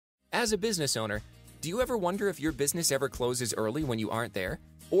As a business owner, do you ever wonder if your business ever closes early when you aren't there?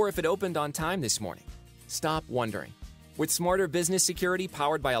 Or if it opened on time this morning? Stop wondering. With smarter business security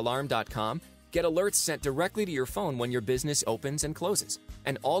powered by Alarm.com, get alerts sent directly to your phone when your business opens and closes.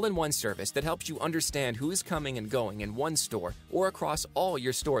 An all-in-one service that helps you understand who's coming and going in one store or across all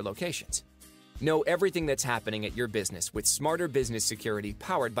your store locations. Know everything that's happening at your business with smarter business security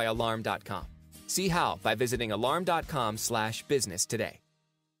powered by Alarm.com. See how by visiting alarm.com/business today.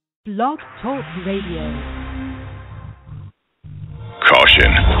 Blog Talk Radio. Caution,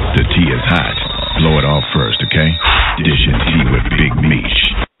 the tea is hot. Blow it off first, okay? Dish and tea with Big Meech.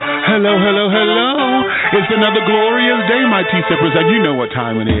 Hello, hello, hello. It's another glorious day, my tea sippers, and you know what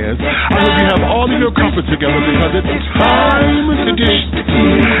time it is. I hope you have all of your comfort together because it's time to dish the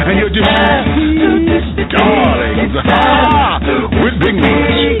tea. And your dish is darlings. With Big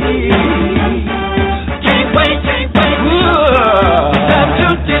Meech. Can't wait. Time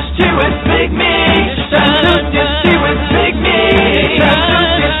to dish tea with Big Meech. Time to dish tea with Big Meech. Time to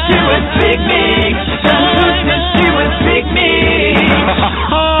dish tea with Big Meech. Time to dish tea with Big Meech.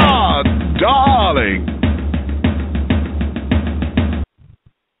 Darling.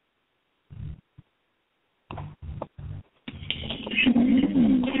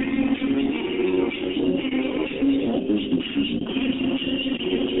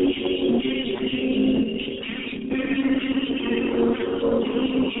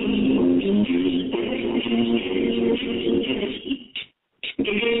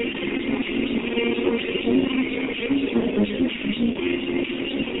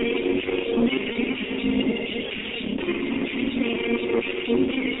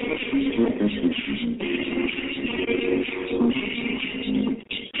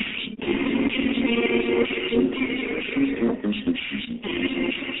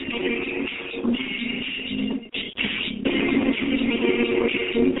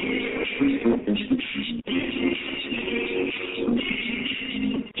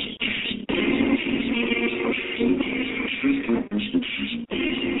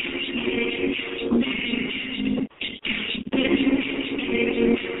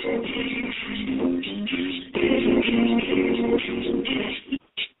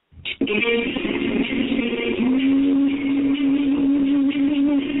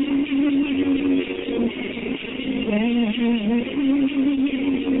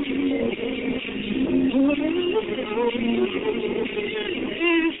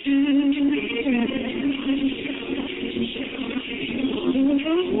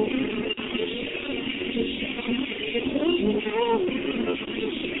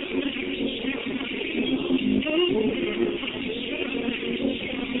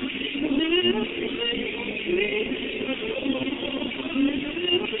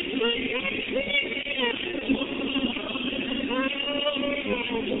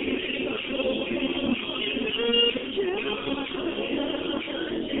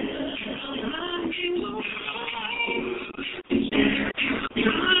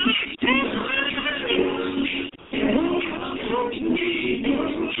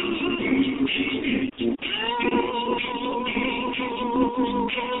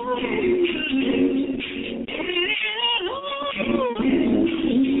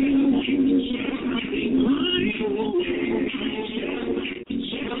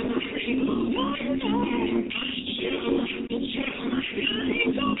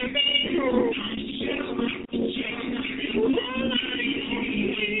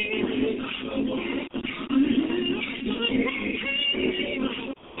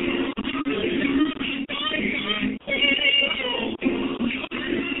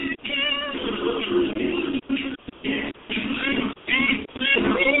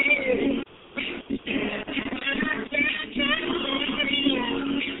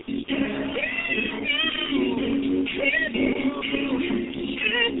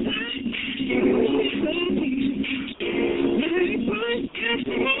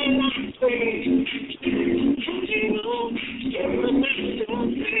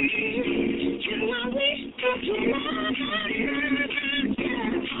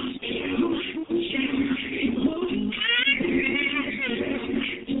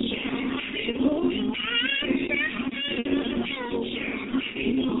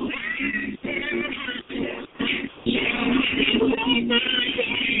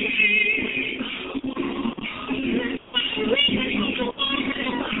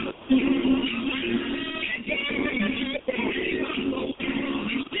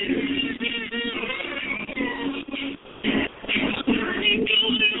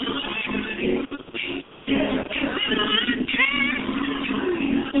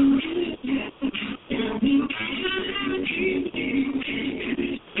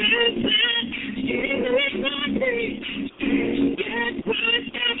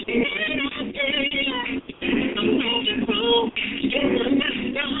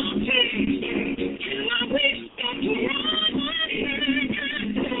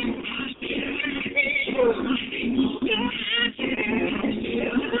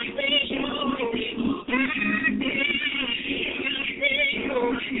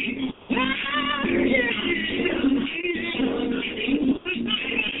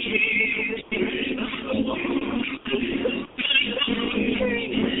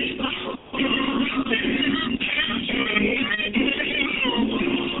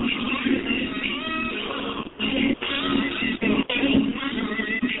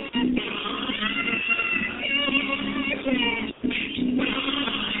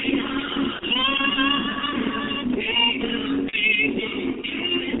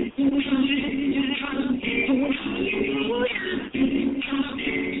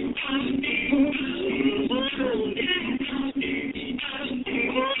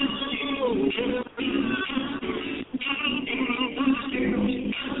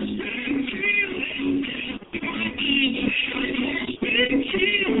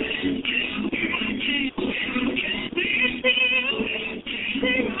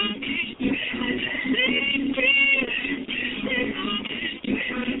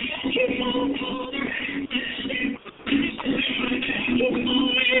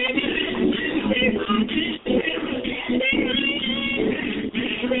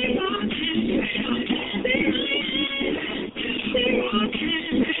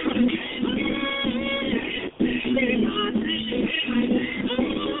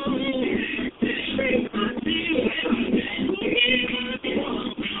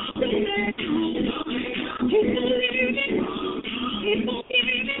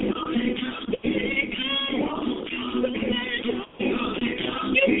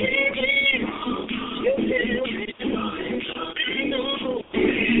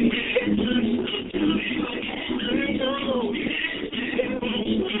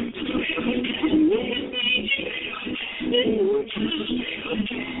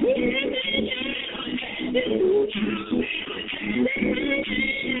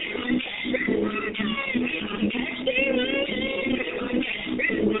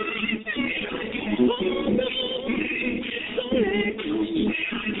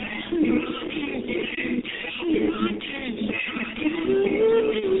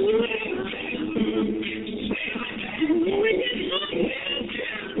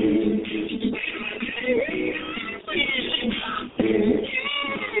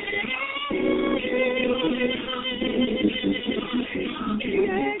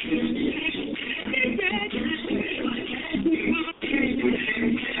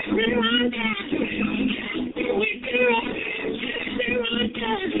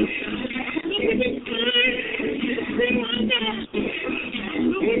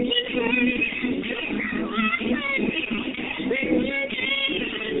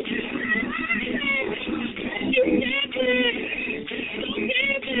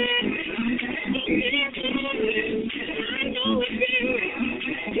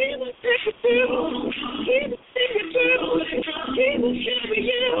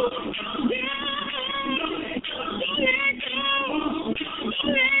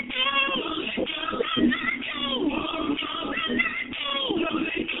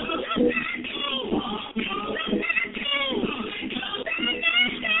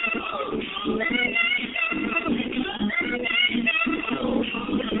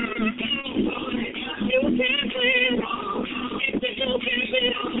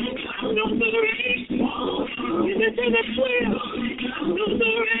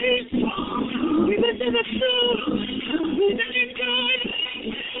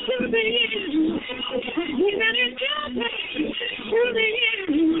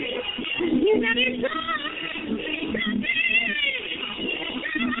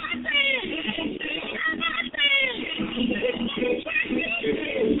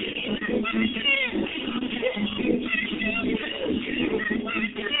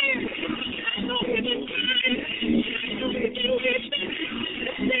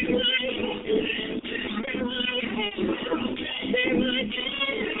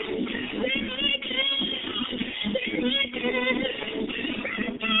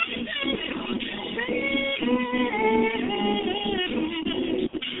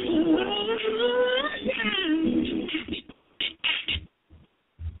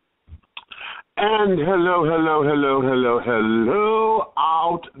 And hello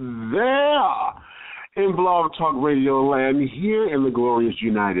out there in Blog Talk Radio land here in the glorious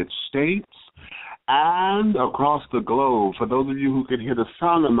United States and across the globe. For those of you who can hear the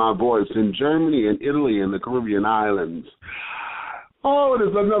sound of my voice in Germany and Italy and the Caribbean islands. Oh, it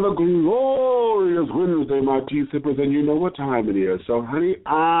is another glorious Wednesday, my tea sippers, and you know what time it is. So, honey,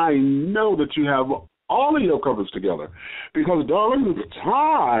 I know that you have all of your covers together because, darling, it's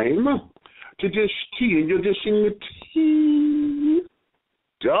time to dish tea, and you're dishing the tea,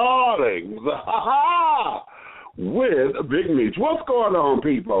 darlings, with Big Meech. What's going on,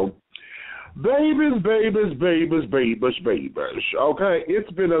 people? Babies, okay?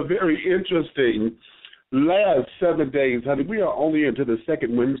 It's been a very interesting last 7 days, honey. We are only into the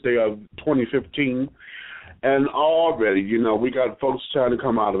second Wednesday of 2015, and already, you know, we got folks trying to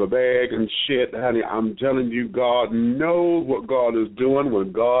come out of a bag and shit, honey. I'm telling you, God knows what God is doing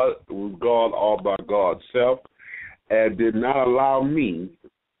when God was God all by God's self and did not allow me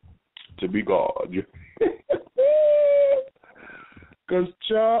to be God. Because,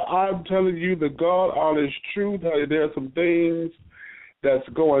 child, I'm telling you, the God honest truth, honey, there are some things that's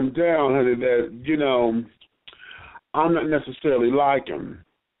going down, honey, that, you know, I'm not necessarily liking,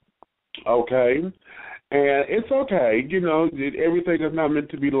 okay? And it's okay, you know, everything is not meant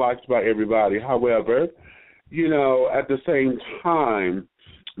to be liked by everybody. However, at the same time,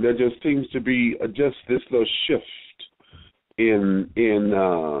 there just seems to be just this little shift in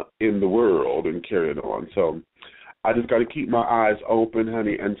the world and carrying on. So I just got to keep my eyes open,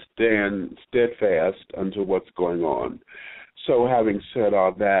 honey, and stand steadfast unto what's going on. So having said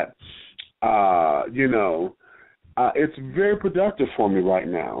all that, it's very productive for me right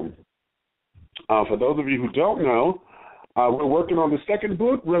now. For those of you who don't know, we're working on the second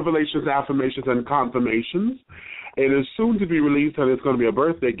book, Revelations, Affirmations, and Confirmations. It is soon to be released, and it's going to be a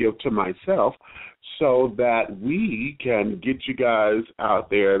birthday gift to myself so that we can get you guys out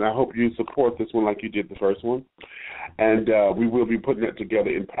there. And I hope you support this one like you did the first one. And we will be putting it together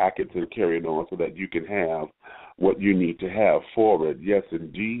in packets and carrying on so that you can have what you need to have forward. Yes,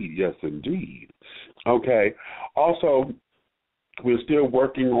 indeed. Yes, indeed. Okay. Also, we're still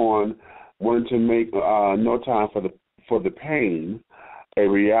working on wanting to make No Time for the Pain a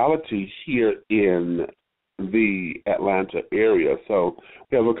reality here in the Atlanta area. So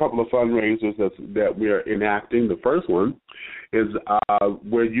we have a couple of fundraisers that we're enacting. The first one is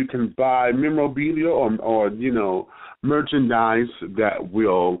where you can buy memorabilia or merchandise that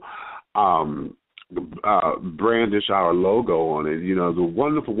will brandish our logo on it. The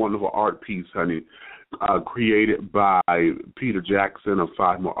wonderful, wonderful art piece, honey, created by Peter Jackson of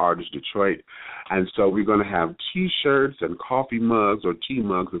Five More Artists Detroit. And so we're going to have T-shirts and coffee mugs, or tea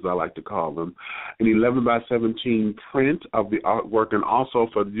mugs as I like to call them, an 11 by 17 print of the artwork. And also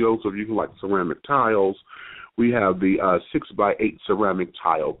for those of you who like ceramic tiles, we have the 6 by 8 ceramic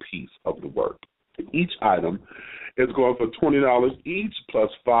tile piece of the work. Each item is going for $20 each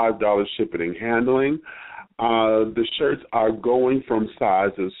plus $5 shipping and handling. The shirts are going from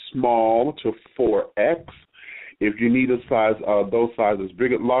sizes small to 4X. If you need a size, those sizes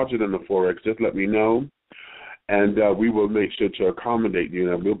larger than the 4X, just let me know, and we will make sure to accommodate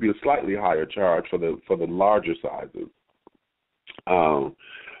you. And there'll be a slightly higher charge for the larger sizes, the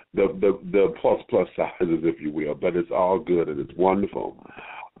plus sizes, if you will. But it's all good and it's wonderful.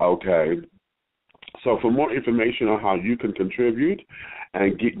 Okay. So for more information on how you can contribute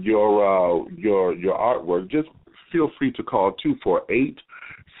and get your artwork, just feel free to call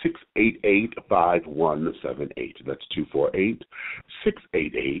 248-688-5178. That's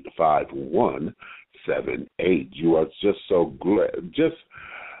 248-688-5178. You are just so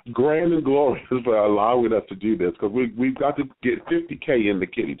grand and glorious for allowing us to do this, because we've got to get 50K in the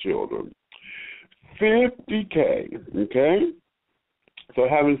kitty children. 50K, okay? So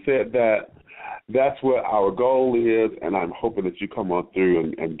having said that, that's what our goal is, and I'm hoping that you come on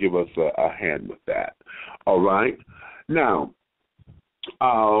through and give us a hand with that. All right? Now,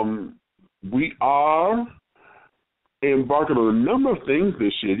 we are embarking on a number of things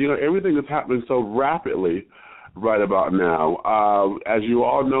this year. Everything is happening so rapidly right about now. As you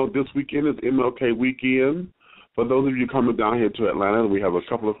all know, this weekend is MLK weekend. For those of you coming down here to Atlanta, we have a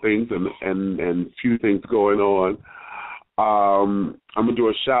couple of things and few things going on. I'm going to do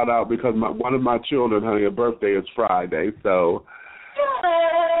a shout-out because one of my children, honey, her birthday is Friday, so...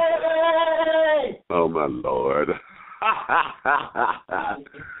 Oh, my Lord.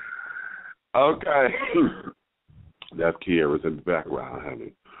 Okay. That's Kiara's in the background,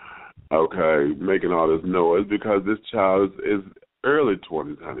 honey. Okay, making all this noise because this child is early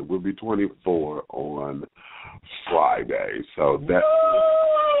 20s, honey. We'll be 24 on Friday, so that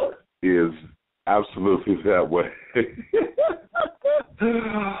is... absolutely that way.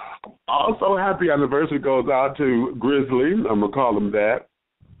 Also, happy anniversary goes out to Grizzly. I'm going to call him that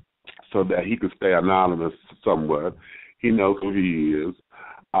so that he can stay anonymous somewhat. He knows who he is.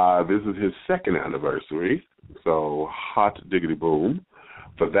 This is his second anniversary, so hot diggity boom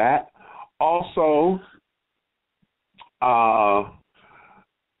for that. Also,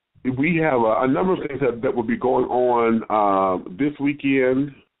 we have a number of things that will be going on this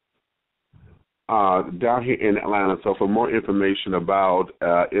weekend. Down here in Atlanta. So for more information about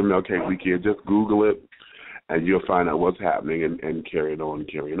MLK weekend, just Google it, and you'll find out what's happening and carrying on.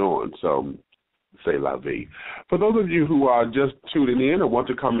 So say la vie. For those of you who are just tuning in or want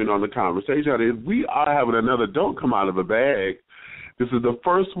to come in on the conversation, we are having another Don't Come Out of a Bag. This is the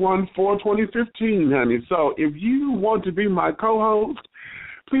first one for 2015, honey. So if you want to be my co-host,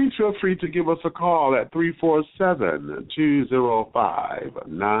 please feel free to give us a call at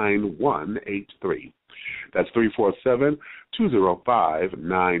 347-205-9183. That's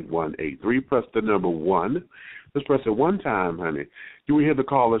 347-205-9183. Press the number 1. Just press it one time, honey. You will hear the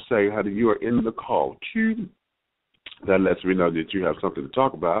caller say, honey, you are in the call queue. That lets me know that you have something to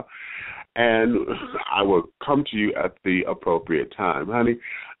talk about, and I will come to you at the appropriate time, honey.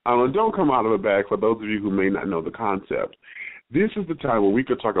 Don't come out of a bag, for those of you who may not know the concept. This is the time where we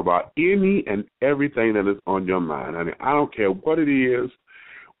could talk about any and everything that is on your mind. I mean, I don't care what it is.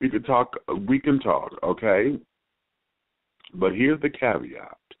 We can talk, okay? But here's the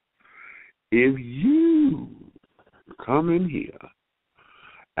caveat. If you come in here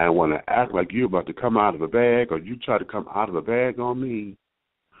and want to act like you're about to come out of a bag, or you try to come out of a bag on me,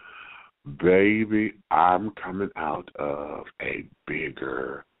 baby, I'm coming out of a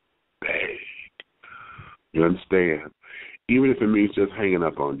bigger bag. You understand? Even if it means just hanging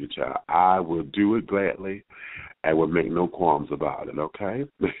up on you, child, I will do it gladly and will make no qualms about it, okay?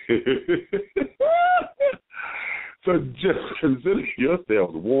 So just consider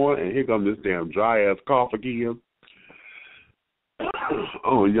yourselves warned, and here comes this damn dry-ass cough again.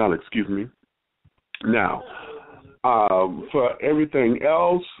 Oh, y'all excuse me. Now, for everything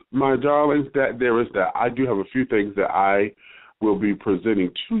else, my darlings, I do have a few things that I will be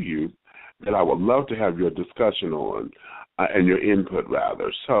presenting to you that I would love to have your discussion on, and your input,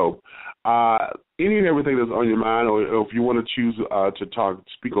 rather. So any and everything that's on your mind, or if you want to choose to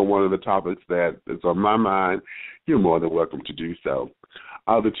speak on one of the topics that is on my mind, you're more than welcome to do so.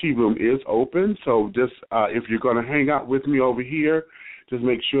 The tea room is open, so just if you're going to hang out with me over here, just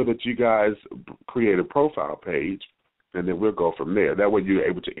make sure that you guys create a profile page, and then we'll go from there. That way you're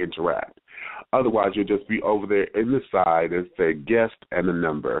able to interact. Otherwise, you'll just be over there in the side and say guest and a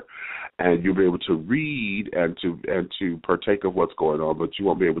number, and you'll be able to read and to partake of what's going on, but you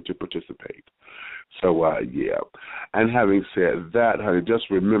won't be able to participate. So, yeah. And having said that, honey, just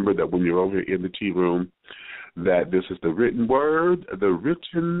remember that when you're over here in the tea room, that this is the written word,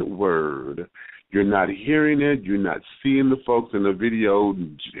 You're not hearing it. You're not seeing the folks in the video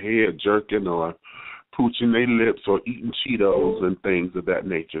head jerking or pooching their lips or eating Cheetos and things of that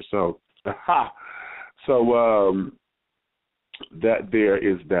nature. So, that there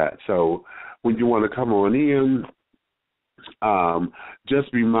is that. So when you want to come on in,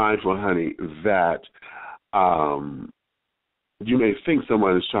 just be mindful, honey, that you may think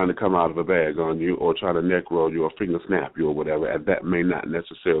someone is trying to come out of a bag on you or trying to neck roll you or finger snap you or whatever, and that may not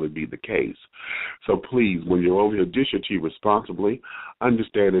necessarily be the case. So please, when you're over here, dish your tea responsibly.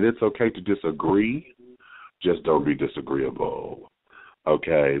 Understand that it's okay to disagree. Just don't be disagreeable,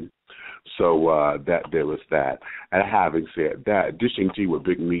 okay? So that there is that. And having said that, dishing tea with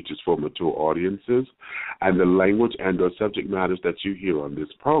Big Meech is for mature audiences, and the language and or subject matters that you hear on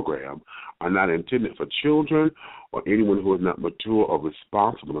this program are not intended for children or anyone who is not mature or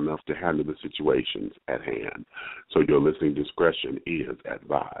responsible enough to handle the situations at hand. So your listening discretion is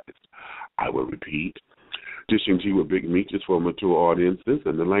advised. I will repeat. Dishing tea with Big Meech is for mature audiences,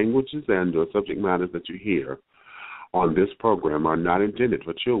 and the languages and or subject matters that you hear on this program are not intended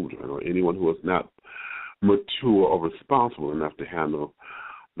for children or anyone who is not mature or responsible enough to handle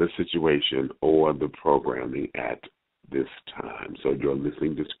the situation or the programming at this time. So your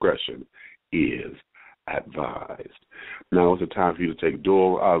listening discretion is advised. Now is the time for you to take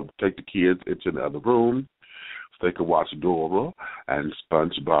the kids into the other room so they can watch Dora and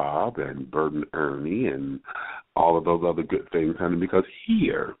SpongeBob and Bert and Ernie and all of those other good things, honey, because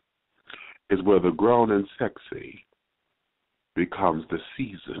here is where the grown and sexy becomes the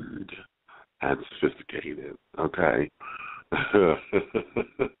seasoned and sophisticated, okay?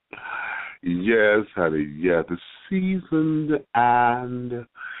 Yes, honey, yeah, the seasoned and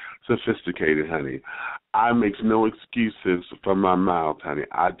sophisticated, honey. I make no excuses for my mouth, honey.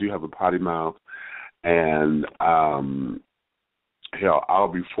 I do have a potty mouth, and hell, I'll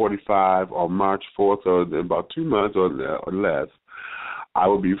be 45 on March 4th, so in about 2 months or less. I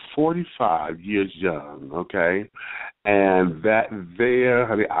will be 45 years young, okay? And that there,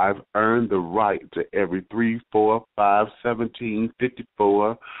 honey, I've earned the right to every 3, 4, 5, 17,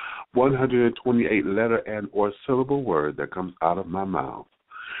 54, 128 letter and or syllable word that comes out of my mouth.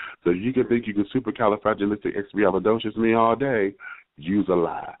 So you can think you can supercalifragilisticexpialidocious me all day, use a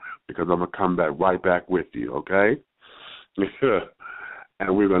lie, because I'm going to come back right back with you, okay?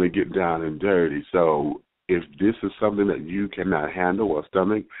 And we're going to get down and dirty. So if this is something that you cannot handle or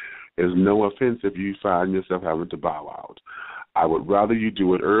stomach, there's no offense if you find yourself having to bow out. I would rather you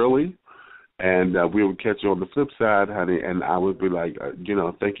do it early, and we will catch you on the flip side, honey, and I would be like,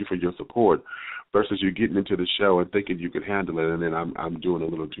 thank you for your support, versus you getting into the show and thinking you can handle it, and then I'm doing a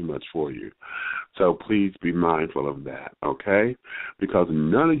little too much for you. So please be mindful of that, okay? Because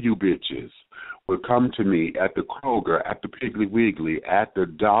none of you bitches will come to me at the Kroger, at the Piggly Wiggly, at the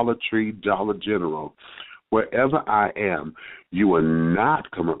Dollar Tree, Dollar General, wherever I am. You will not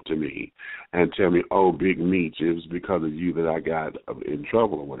come up to me and tell me, oh, Big Meech, it was because of you that I got in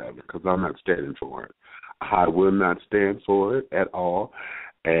trouble or whatever, because I'm not standing for it. I will not stand for it at all,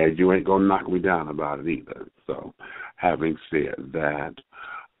 and you ain't going to knock me down about it either. So having said that,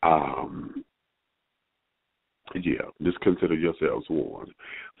 yeah, just consider yourselves warned.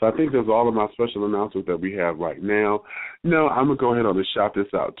 So I think that's all of my special announcements that we have right now. No, I'm going to go ahead and shout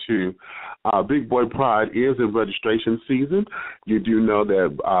this out too. Big Boy Pride is in registration season. You do know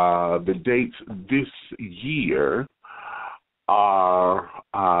that the dates this year are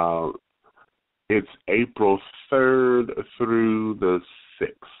it's April 3rd through the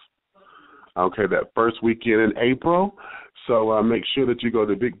 6th. Okay, that first weekend in April. So make sure that you go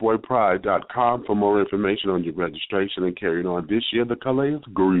to bigboypride.com for more information on your registration and carrying on. This year the color is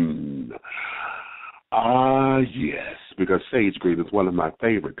green. Yes, because sage green is one of my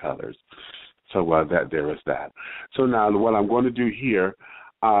favorite colors. So there is that. So now what I'm going to do here,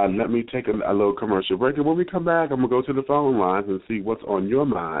 let me take a little commercial break. And when we come back, I'm going to go to the phone lines and see what's on your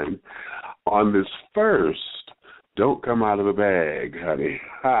mind on this first Don't Come Out of the Bag, honey.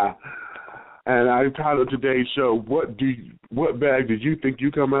 Ha. And I titled today's show, What bag did you think you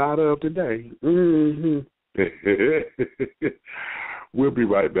coming out of today? Mm-hmm. We'll be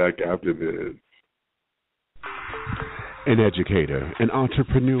right back after this. An educator, an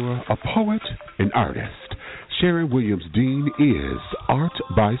entrepreneur, a poet, an artist. Sharon Williams Dean is Art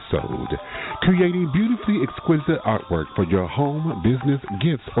by Sode, creating beautifully exquisite artwork for your home, business,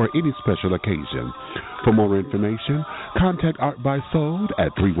 gifts, or any special occasion. For more information, contact Art by Sode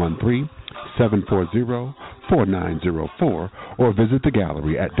at 313-740-4904 or visit the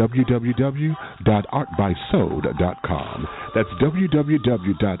gallery at www.artbysode.com. That's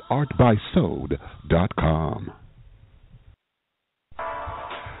www.artbysode.com.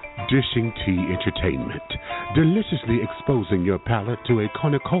 Dishing Tea Entertainment, deliciously exposing your palate to a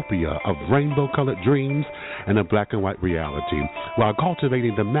cornucopia of rainbow-colored dreams and a black and white reality, while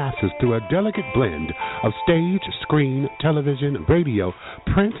cultivating the masses through a delicate blend of stage, screen, television, radio,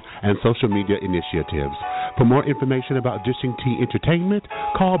 print, and social media initiatives. For more information about Dishing Tea Entertainment,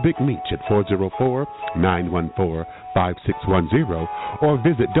 call Big Meech at 404-914-5610 or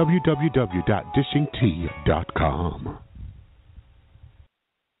visit www.dishingtea.com.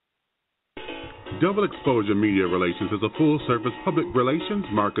 Double Exposure Media Relations is a full-service public relations,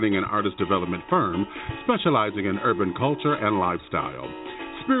 marketing, and artist development firm specializing in urban culture and lifestyle.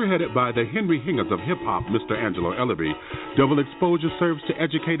 Spearheaded by the Henry Higgins of hip-hop, Mr. Angelo Ellaby, Double Exposure serves to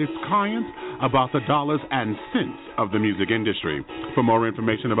educate its clients about the dollars and cents of the music industry. For more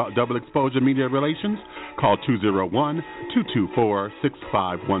information about Double Exposure Media Relations, call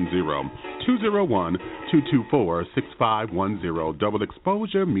 201-224-6510. 201-224-6510. Double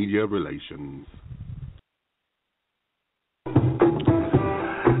Exposure Media Relations.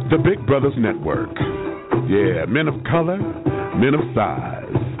 The Big Brothers Network. Yeah, men of color, men of size.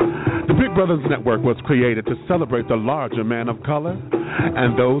 The Big Brothers Network was created to celebrate the larger man of color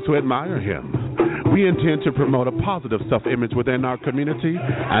and those who admire him. We intend to promote a positive self-image within our community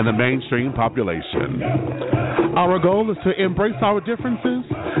and the mainstream population. Our goal is to embrace our differences,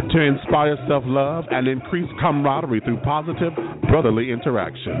 to inspire self-love, and increase camaraderie through positive, brotherly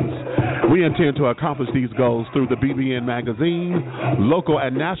interactions. We intend to accomplish these goals through the BBN magazine, local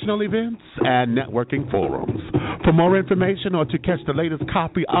and national events, and networking forums. For more information or to catch the latest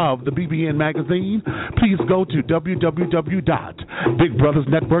copy of the BBN magazine, please go to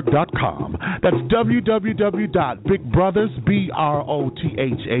www.bigbrothersnetwork.com. That's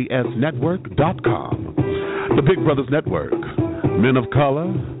www.bigbrothersnetwork.com. The Big Brothers Network. Men of color,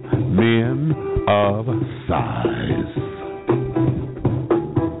 men of size.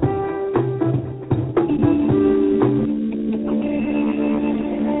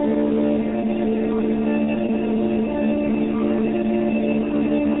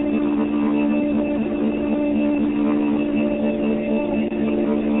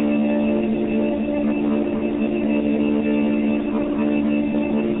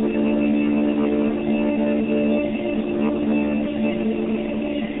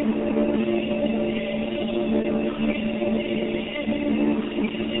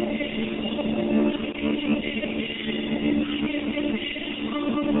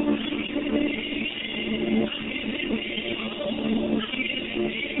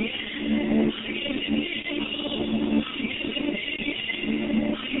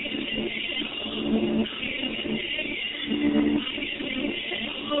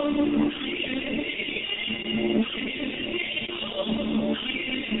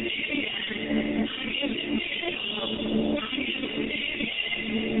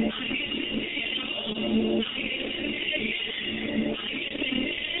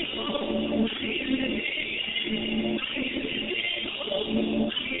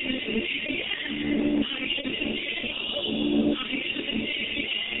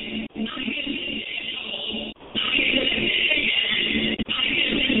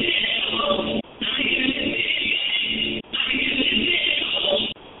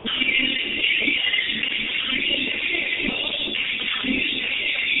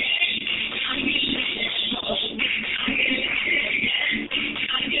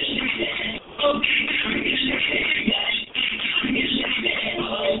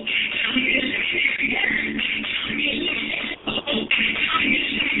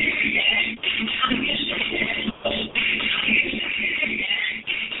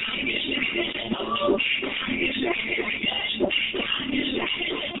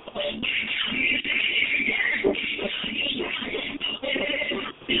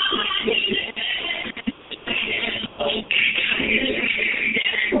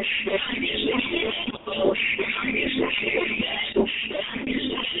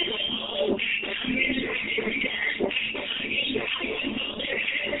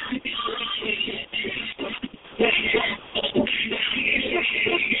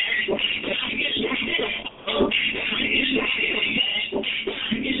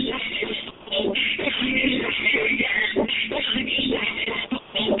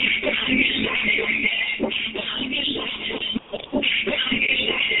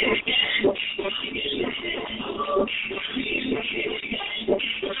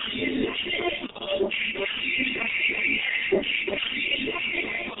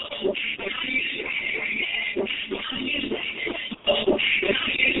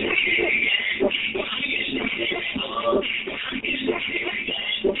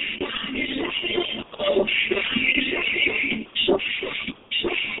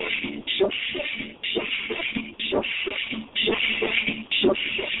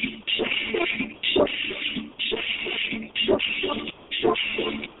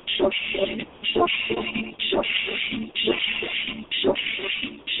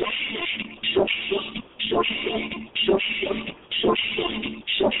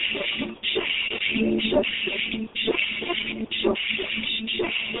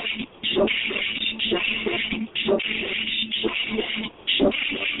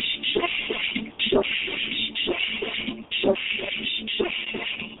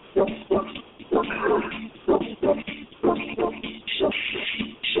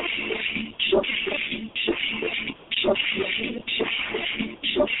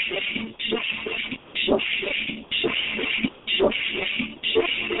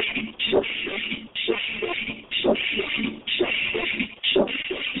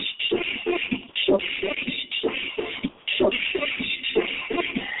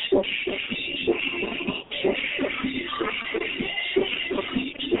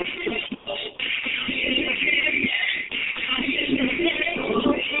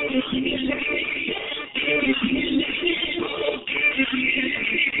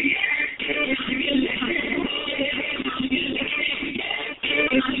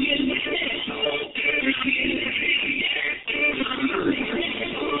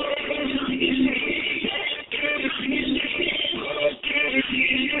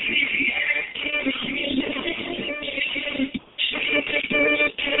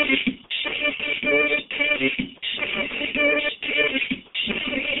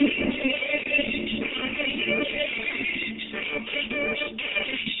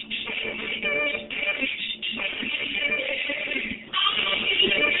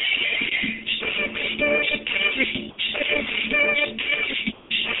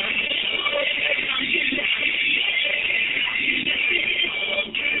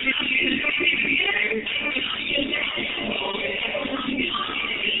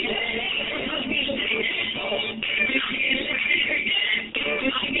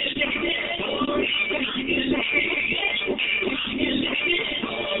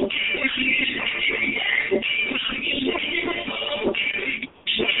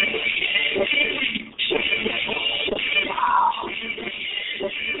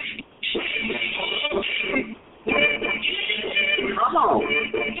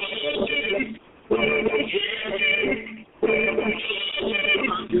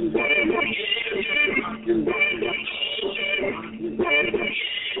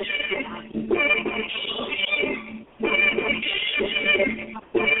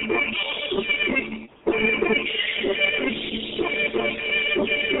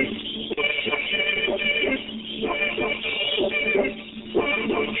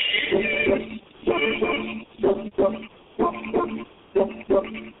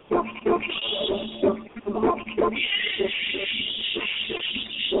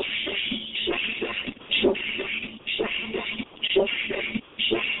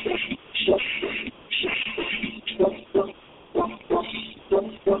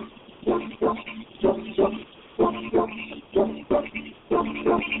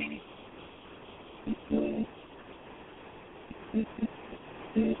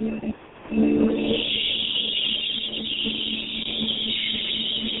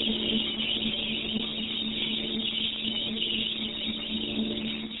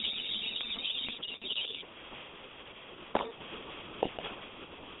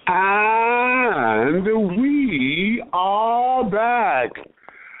 And we are back.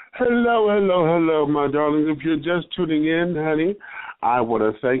 Hello, my darlings. If you're just tuning in, honey, I want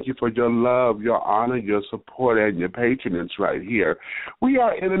to thank you for your love, your honor, your support, and your patronage right here. We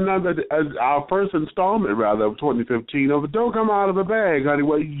are in our first installment, of 2015 of Don't Come Out of a Bag, honey.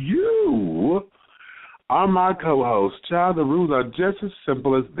 Well, you are my co-host. Child, the rules are just as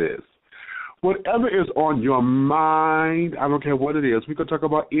simple as this. Whatever is on your mind, I don't care what it is, we can talk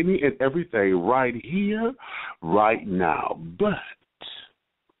about any and everything right here, right now. But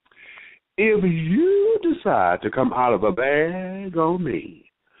if you decide to come out of a bag on me,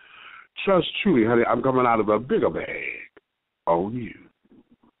 trust truly, honey, I'm coming out of a bigger bag on you.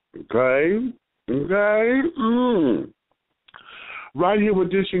 Okay? Right here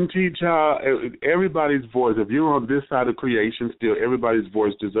with Dishing Tea, child, everybody's voice, if you're on this side of creation still, everybody's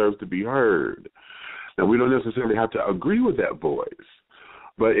voice deserves to be heard. Now, we don't necessarily have to agree with that voice,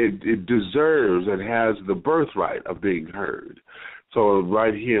 but it deserves and has the birthright of being heard. So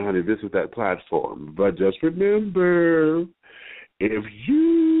right here, honey, this is that platform. But just remember, if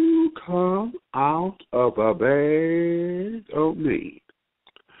you come out of a bag on me,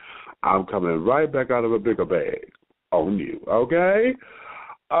 I'm coming right back out of a bigger bag on you, okay?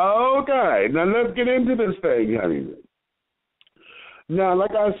 Okay, now let's get into this thing, honey. Now,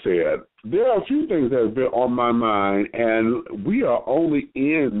 like I said, there are a few things that have been on my mind, and we are only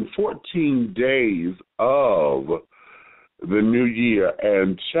in 14 days of the new year.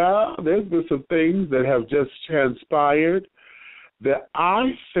 And, child, there's been some things that have just transpired that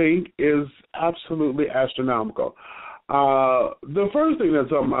I think is absolutely astronomical. The first thing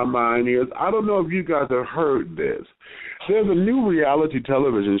that's on my mind is, I don't know if you guys have heard this. There's a new reality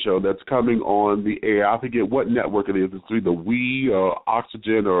television show that's coming on the air. I forget what network it is. It's either We or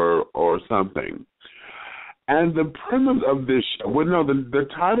Oxygen or something. And the premise of this show, well, no, the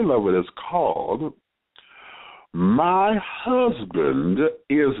title of it is called My Husband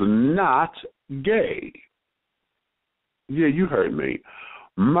Is Not Gay. Yeah, you heard me.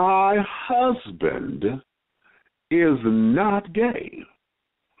 My husband is not gay.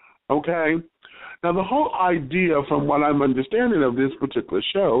 Okay? Now, the whole idea, from what I'm understanding of this particular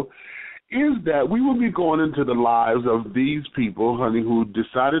show, is that we will be going into the lives of these people, honey, who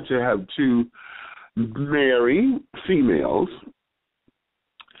decided to have two marry females,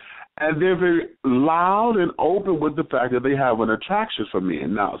 and they're very loud and open with the fact that they have an attraction for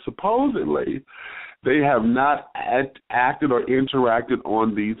men. Now, supposedly, they have not acted or interacted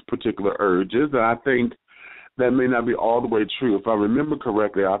on these particular urges, and I think that may not be all the way true. If I remember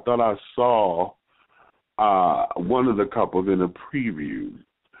correctly, I thought I saw one of the couples in a preview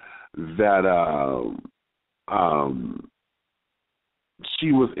that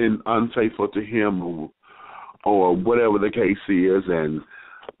she was unfaithful to him or whatever the case is, and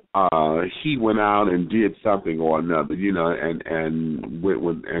he went out and did something or another, you know, and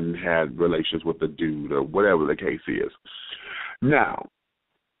went and had relations with the dude or whatever the case is. Now,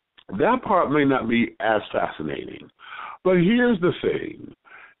 that part may not be as fascinating, but here's the thing.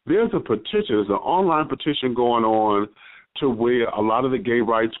 There's an online petition going on to where a lot of the gay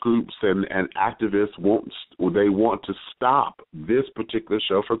rights groups and activists want to stop this particular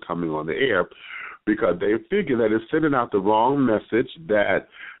show from coming on the air because they figure that it's sending out the wrong message that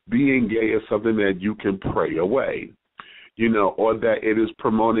being gay is something that you can pray away, you know, or that it is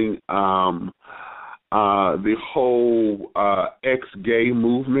promoting the whole ex-gay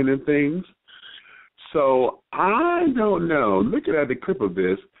movement and things. So I don't know. Looking at the clip of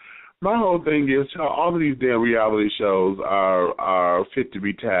this, my whole thing is all of these damn reality shows are fit to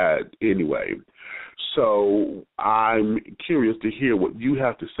be tagged anyway. So I'm curious to hear what you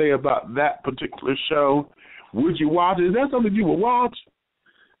have to say about that particular show. Would you watch it? Is that something you would watch?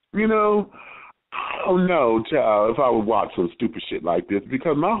 You know, I don't know, child, if I would watch some stupid shit like this,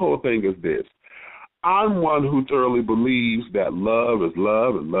 because my whole thing is this. I'm one who thoroughly believes that love is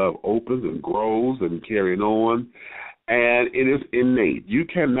love, and love opens and grows and carrying on, and it is innate. You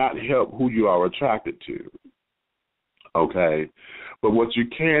cannot help who you are attracted to, okay? But what you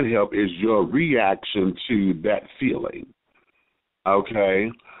can help is your reaction to that feeling, okay?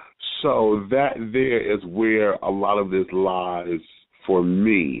 So that there is where a lot of this lies for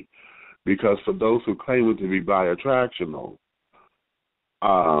me, because for those who claim to be bi-attractional,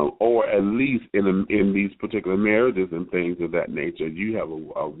 or at least in these particular marriages and things of that nature, you have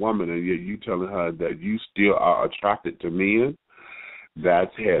a woman and you telling her that you still are attracted to men,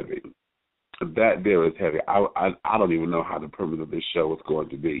 that's heavy. That there is heavy. I don't even know how the premise of this show is going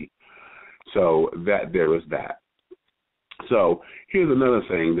to be. So that there is that. So here's another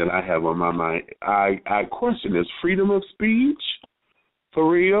thing that I have on my mind. I question is freedom of speech. For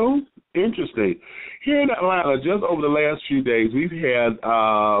real? Interesting. Here in Atlanta, just over the last few days, we've had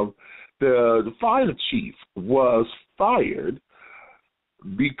the fire chief was fired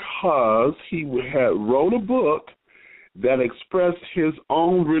because he had wrote a book that expressed his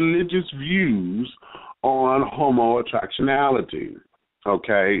own religious views on homoattractionality.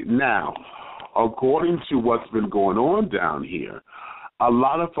 Okay? Now, according to what's been going on down here, a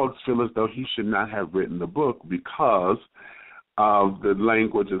lot of folks feel as though he should not have written the book because of the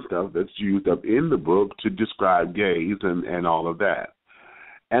language and stuff that's used up in the book to describe gays and all of that.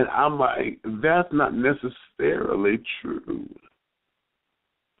 And I'm like, that's not necessarily true.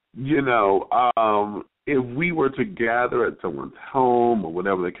 You know, if we were to gather at someone's home or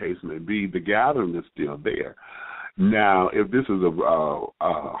whatever the case may be, the gathering is still there. Now, if this is a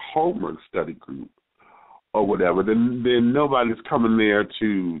homework study group or whatever, then nobody's coming there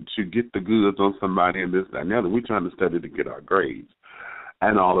to get the goods on somebody and this, that, and the other. We're trying to study to get our grades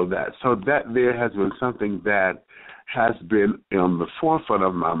and all of that. So that there has been something that has been on the forefront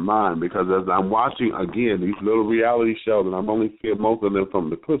of my mind, because as I'm watching, again, these little reality shows, and I'm only seeing most of them from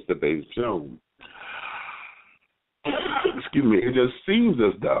the clips that they've shown, excuse me, it just seems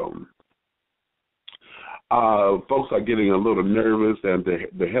as though folks are getting a little nervous, and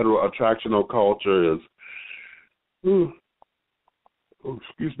the hetero-attractional culture is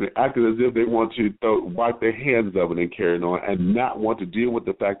excuse me, acting as if they want to wipe their hands of it and carry on, and not want to deal with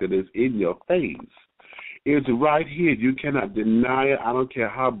the fact that it's in your face. It's right here. You cannot deny it. I don't care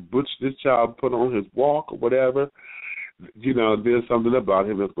how butch this child put on his walk or whatever. You know, there's something about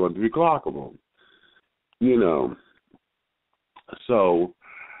him that's going to be clockable. You know. So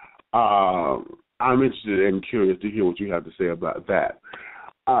I'm interested and curious to hear what you have to say about that.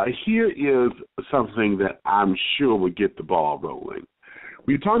 Here is something that I'm sure will get the ball rolling.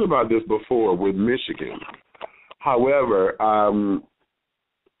 We talked about this before with Michigan. However,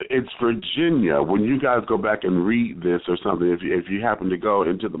 it's Virginia. When you guys go back and read this or something, if you happen to go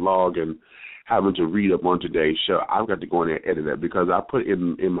into the log and happen to read up on today's show, I've got to go in there and edit that because I put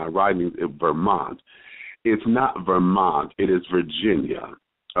in my writings in Vermont. It's not Vermont. It is Virginia.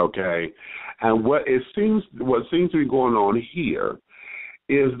 Okay, and what seems to be going on here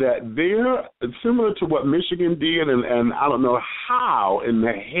is that they're similar to what Michigan did, and I don't know how in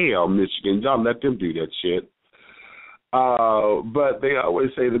the hell Michigan, y'all let them do that shit. But they always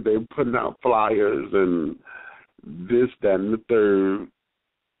say that they're putting out flyers and this, that, and the third.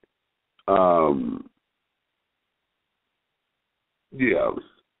 Yeah.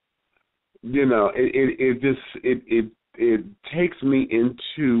 You know, it takes me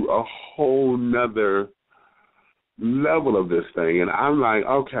into a whole nother level of this thing, and I'm like,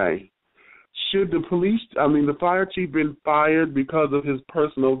 okay, should the fire chief been fired because of his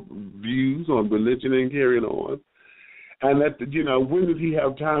personal views on religion and carrying on? And when did he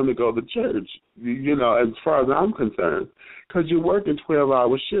have time to go to church? You know, as far as I'm concerned, because you're working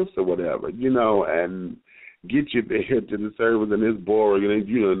 12-hour shifts or whatever, and get you there to the service and it's boring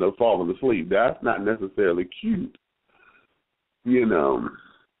and they're falling asleep. That's not necessarily cute,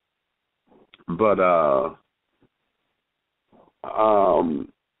 But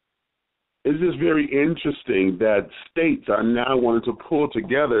it's just very interesting that states are now wanting to pull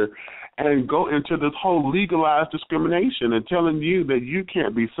together and go into this whole legalized discrimination and telling you that you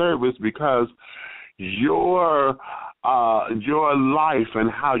can't be serviced because your life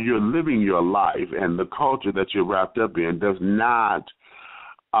and how you're living your life and the culture that you're wrapped up in does not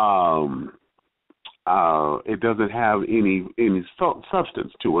it doesn't have any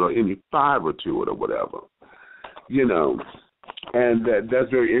substance to it or any fiber to it or whatever, and that's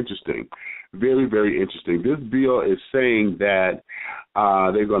very interesting. Very, very interesting. This bill is saying that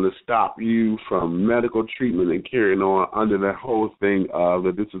they're going to stop you from medical treatment and carrying on under that whole thing of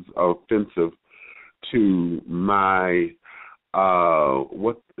that this is offensive to my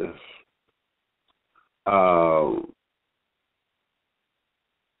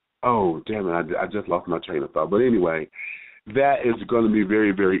oh damn it, I just lost my train of thought. But anyway, that is going to be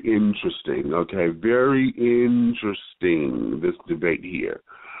very, very interesting. Okay, very interesting, this debate here.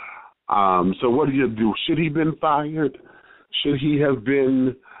 So what do you do? Should he have been fired? Should he have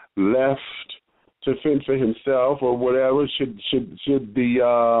been left to fend for himself or whatever? Should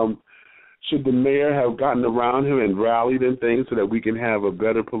the mayor have gotten around him and rallied and things so that we can have a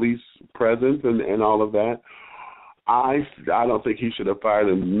better police presence and all of that? I don't think he should have fired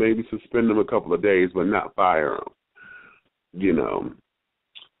him. Maybe suspend him a couple of days, but not fire him.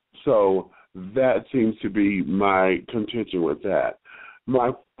 So that seems to be my contention with that.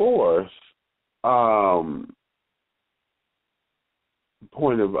 My fourth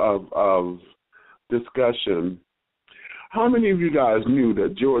point of discussion, how many of you guys knew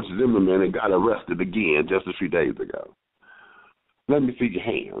that George Zimmerman had got arrested again just a few days ago? Let me see your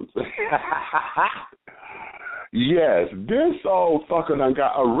hands. Yes, this old fucker done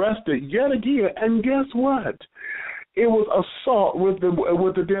got arrested yet again, and guess what? It was assault with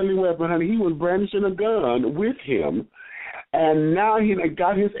the deadly weapon, honey. He was brandishing a gun with him. And now he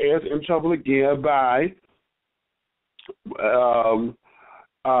got his ass in trouble again by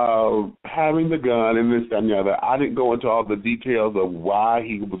having the gun and this, that, and the other. I didn't go into all the details of why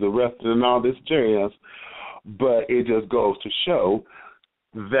he was arrested and all this jazz, but it just goes to show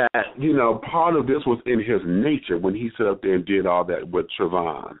that, part of this was in his nature when he sat up there and did all that with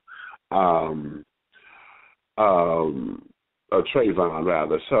Trayvon. Trayvon,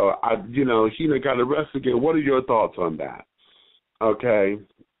 rather. So, he got arrested again. What are your thoughts on that? Okay.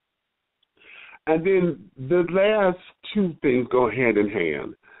 And then the last two things go hand in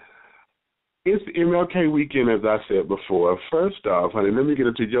hand. It's MLK weekend, as I said before. First off, honey, let me get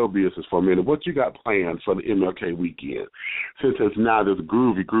into your business for a minute. What you got planned for the MLK weekend? Since it's now this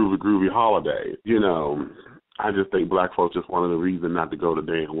groovy holiday, I just think black folks just wanted a reason not to go to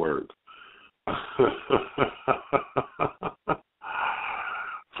damn work.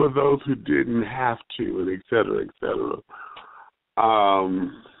 For those who didn't have to, and et cetera, et cetera.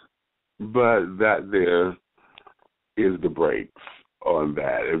 But that there is the breaks. on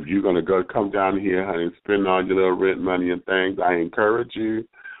that. If you're going to come down here, honey, and spend all your little rent money and things, I encourage you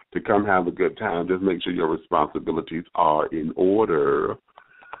to come have a good time. Just make sure your responsibilities are in order.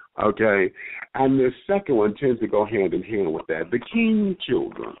 Okay? And the second one tends to go hand in hand with that. The King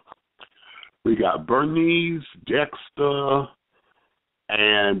children. We got Bernice, Dexter,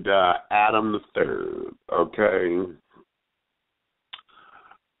 and Adam the Third. Okay?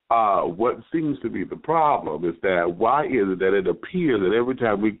 What seems to be the problem is that why is it that it appears that every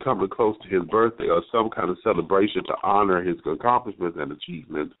time we come close to his birthday or some kind of celebration to honor his accomplishments and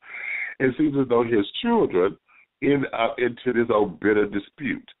achievements, it seems as though his children end up into this old bitter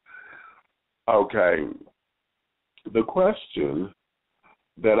dispute. Okay. The question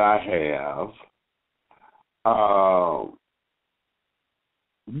that I have,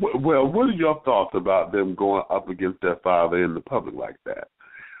 what are your thoughts about them going up against their father in the public like that?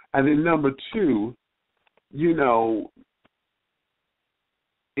 And then number two, you know,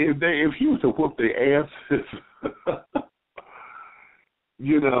 if he was to whoop their asses,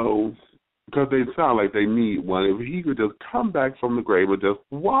 you know, because they sound like they need one, if he could just come back from the grave and just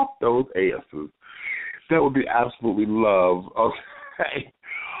whop those asses, that would be absolutely love. Okay.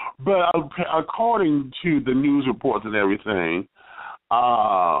 But according to the news reports and everything,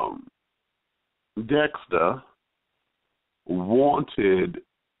 Dexter wanted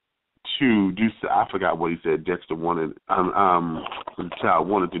to do. I forgot what he said. Dexter wanted. The child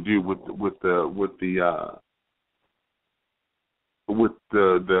wanted to do with the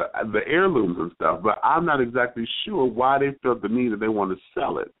heirlooms and stuff. But I'm not exactly sure why they felt the need that they want to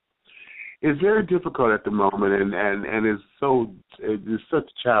sell it. It's very difficult at the moment, and it's such a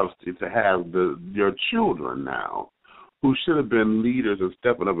travesty to have your children now, who should have been leaders and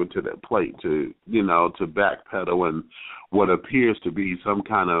stepping up into that plate to backpedal and what appears to be some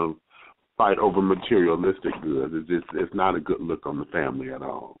kind of fight over materialistic goods. It's not a good look on the family at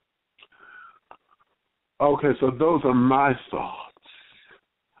all. Okay, so those are my thoughts.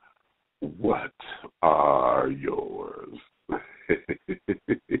 What are yours?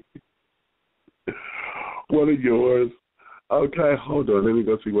 What are yours? Okay, hold on. Let me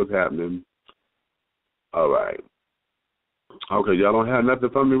go see what's happening. All right. Okay, y'all don't have nothing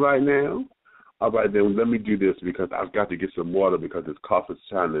for me right now? All right, then let me do this because I've got to get some water because this cough is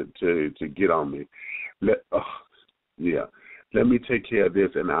trying to get on me. Let me take care of this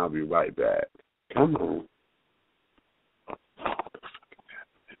and I'll be right back. Come on.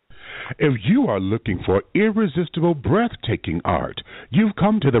 If you are looking for irresistible, breathtaking art, you've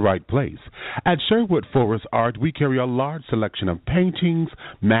come to the right place. At Sherwood Forest Art, we carry a large selection of paintings,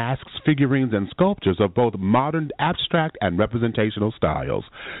 masks, figurines, and sculptures of both modern, abstract, and representational styles.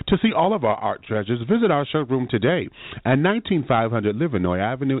 To see all of our art treasures, visit our showroom today at 19500 Livernois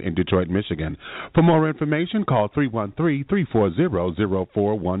Avenue in Detroit, Michigan. For more information, call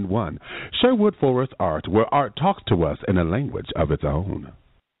 313-340-0411. Sherwood Forest Art, where art talks to us in a language of its own.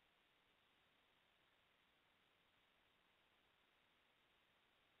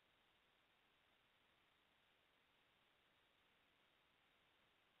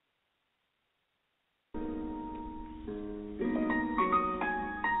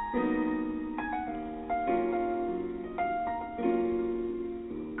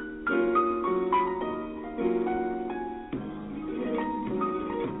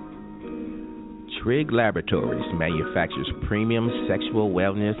 Trigg Laboratories manufactures premium sexual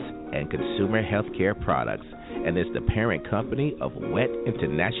wellness and consumer health care products and is the parent company of Wet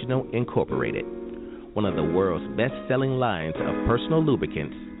International Incorporated, one of the world's best-selling lines of personal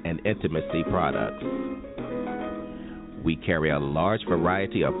lubricants and intimacy products. We carry a large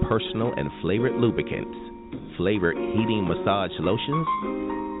variety of personal and flavored lubricants, flavored heating massage lotions,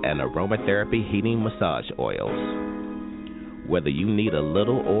 and aromatherapy heating massage oils. Whether you need a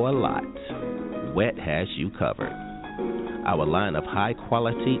little or a lot, Wet has you covered. Our line of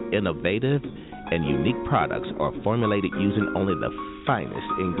high-quality, innovative, and unique products are formulated using only the finest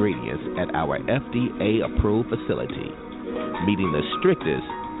ingredients at our FDA-approved facility, meeting the strictest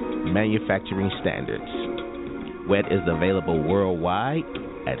manufacturing standards. Wet is available worldwide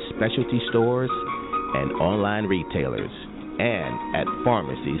at specialty stores and online retailers and at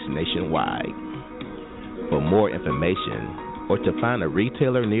pharmacies nationwide. For more information or to find a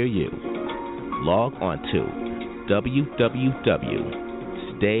retailer near you, log on to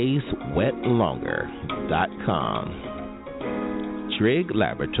www.stayswetlonger.com. Trigg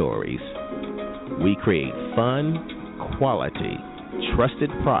Laboratories. We create fun, quality,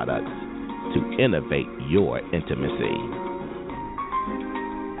 trusted products to innovate your intimacy.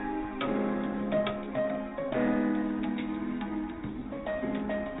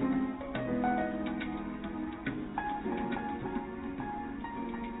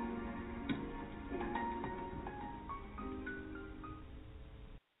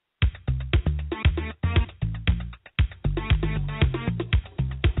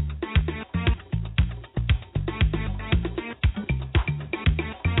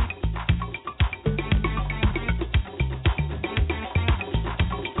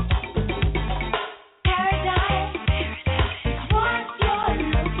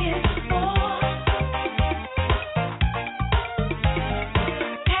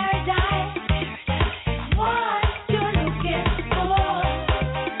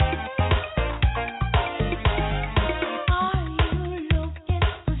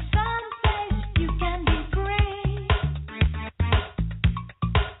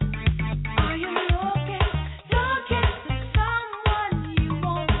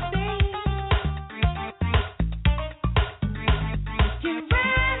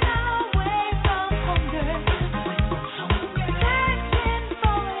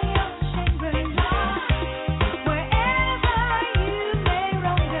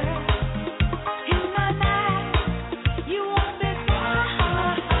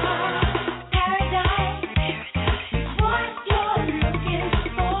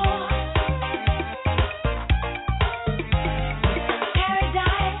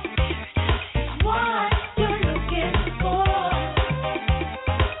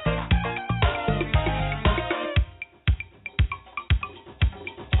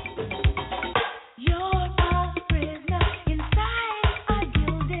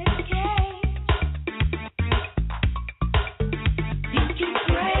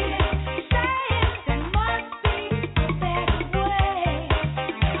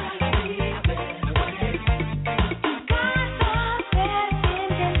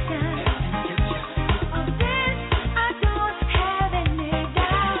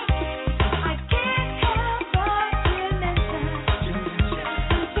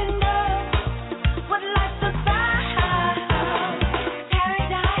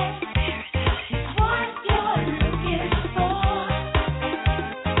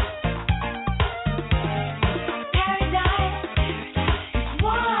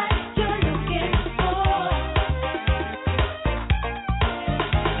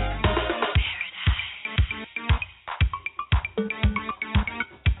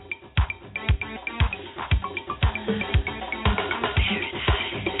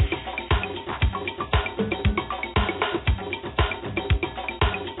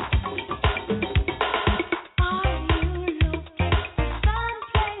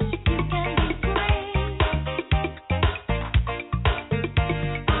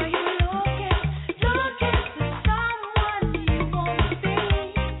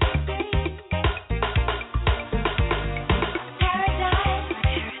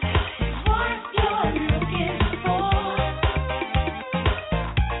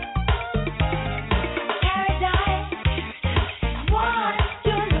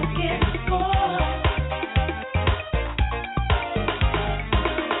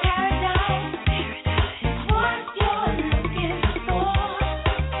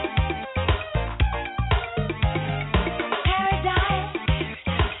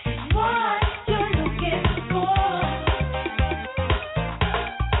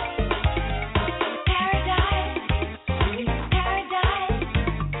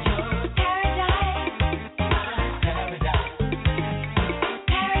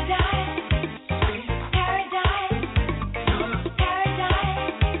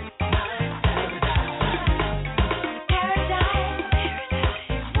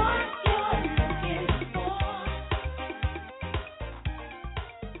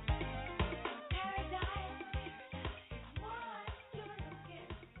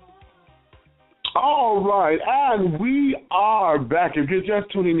 All right, and we are back. If you're just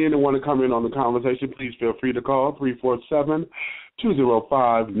tuning in and want to come in on the conversation, please feel free to call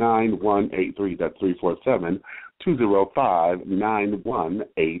 347-205-9183. That's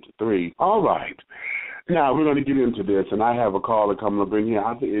 347-205-9183. All right. Now, we're going to get into this, and I have a caller coming up in here.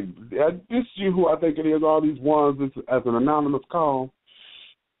 I think this is you who I think it is, all these ones as an anonymous call.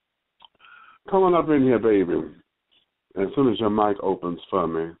 Come on up in here, baby, as soon as your mic opens for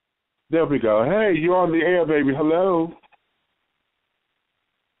me. There we go. Hey, you're on the air, baby. Hello.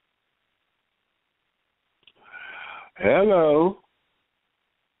 Hello.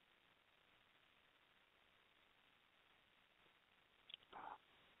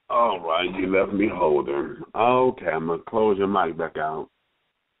 All right, you left me holding. Okay, I'm going to close your mic back out.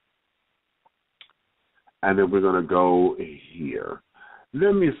 And then we're going to go here.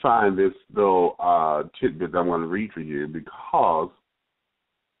 Let me find this little tidbit I want to read for you, because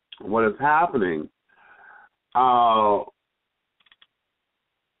what is happening,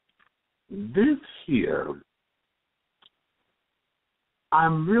 this here,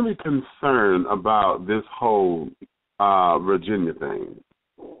 I'm really concerned about this whole Virginia thing.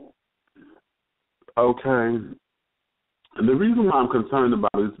 Okay? And the reason why I'm concerned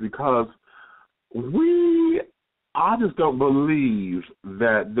about it is because I just don't believe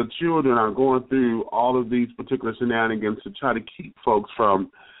that the children are going through all of these particular shenanigans to try to keep folks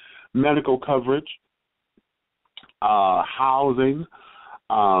from medical coverage, housing.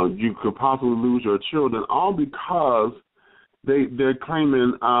 You could possibly lose your children, all because they're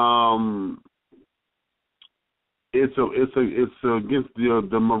claiming it's against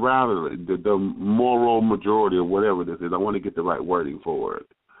the morality, the moral majority, or whatever this is. I want to get the right wording for it.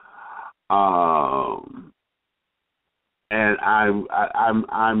 And I'm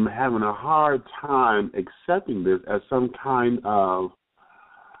having a hard time accepting this as some kind of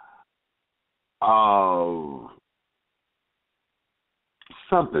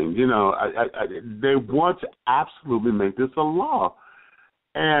something. You know, they want to absolutely make this a law,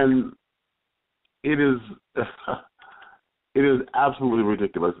 and it is absolutely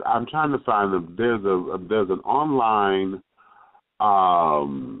ridiculous. I'm trying to find there's an online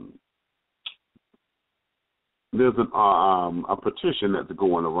there's a petition that's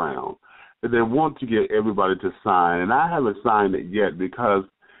going around that they want to get everybody to sign, and I haven't signed it yet because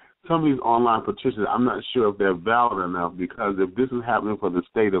some of these online petitions, I'm not sure if they're valid enough, because if this is happening for the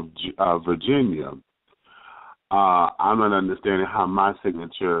state of Virginia, I'm not understanding how my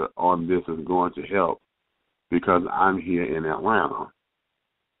signature on this is going to help, because I'm here in Atlanta,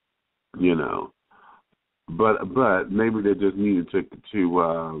 you know. But maybe they just needed to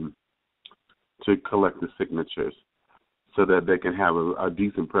collect the signatures so that they can have a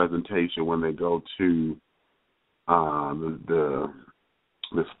decent presentation when they go to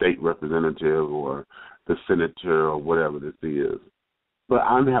the state representative or the senator or whatever this is. But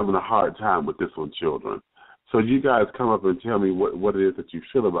I'm having a hard time with this one, children. So you guys come up and tell me what it is that you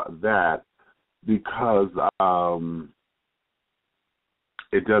feel about that, because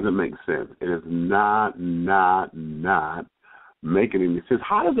it doesn't make sense. It is not making any sense.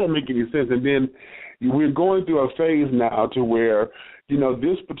 How does that make any sense? And then we're going through a phase now to where, you know,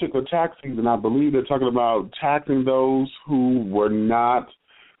 this particular tax season, I believe they're talking about taxing those who were not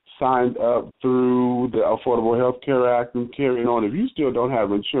signed up through the Affordable Health Care Act and carrying on. If you still don't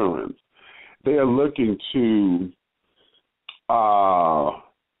have insurance, they are looking to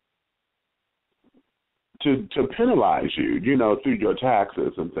penalize you, you know, through your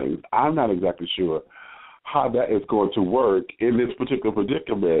taxes and things. I'm not exactly sure how that is going to work in this particular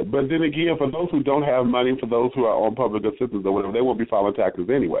predicament. But then again, for those who don't have money, for those who are on public assistance or whatever, they won't be filing taxes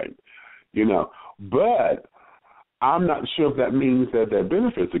anyway, you know. But I'm not sure if that means that their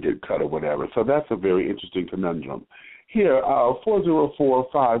benefits will get cut or whatever. So that's a very interesting conundrum. Here,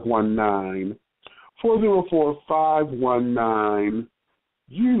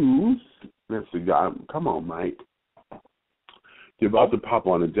 404-519, let's see, come on, Mike. You're about to pop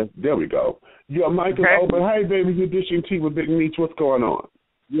on it. There we go. Your mic is open. Hey, baby, you're dishing tea with Big Meech. What's going on?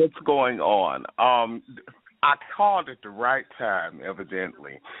 What's going on? I called at the right time,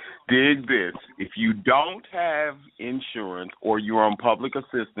 evidently. Dig this. If you don't have insurance or you're on public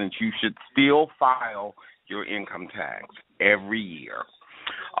assistance, you should still file your income tax every year.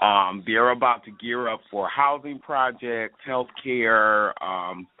 They're about to gear up for housing projects, health care,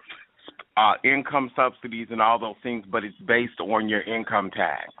 income subsidies and all those things, but it's based on your income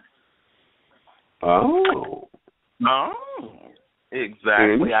tax. Oh.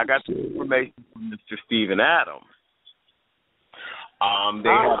 Exactly. I got the information from Mr. Stephen Adams. They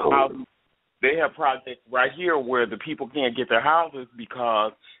have housing they have projects right here where the people can't get their houses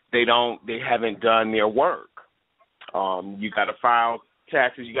because they haven't done their work. You got to file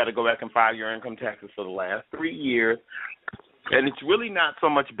taxes. You got to go back and file your income taxes for the last 3 years, and it's really not so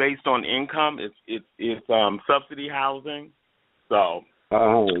much based on income. It's subsidy housing. So,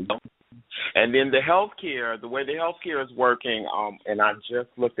 and then the healthcare, the way the healthcare is working, and I just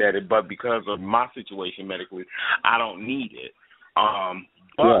looked at it, but because of my situation medically, I don't need it.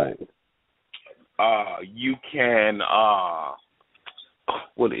 But you can.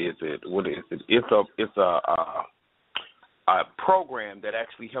 What is it? It's a program that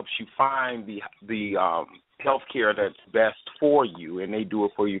actually helps you find the health care that's best for you, and they do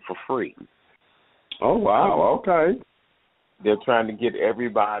it for you for free. Oh, wow. Okay. They're trying to get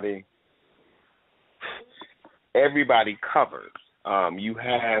everybody covered. You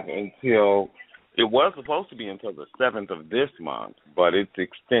have until, it was supposed to be until the 7th of this month, but it's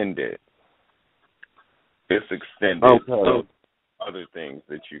extended. Okay. Other things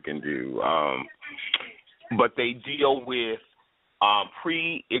that you can do. But they deal with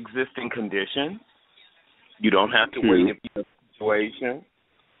pre-existing conditions. You don't have to wait if you have a situation.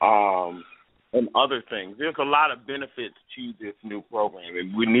 And other things. There's a lot of benefits to this new program,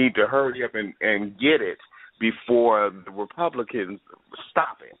 and we need to hurry up and get it before the Republicans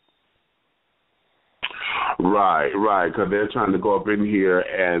stop it. Right, because they're trying to go up in here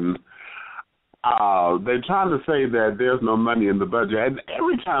and they're trying to say that there's no money in the budget. And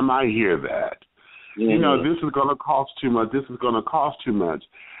every time I hear that, you know, this is going to cost too much, this is going to cost too much.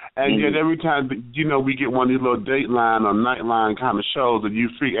 And yet every time, you know, we get one of these little Dateline or Nightline kind of shows and you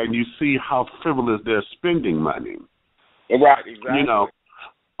see how frivolous they're spending money. Right, exactly. You know,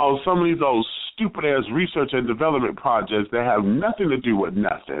 some of these old stupid-ass research and development projects that have nothing to do with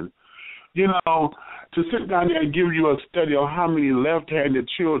nothing. You know, to sit down there and give you a study on how many left-handed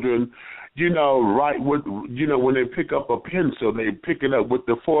children, you know, write with, you know, when they pick up a pencil, they pick it up with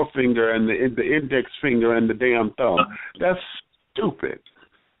the forefinger and the index finger and the damn thumb. That's stupid.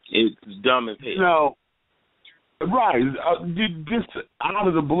 It's dumb as hell. You know, right. Just out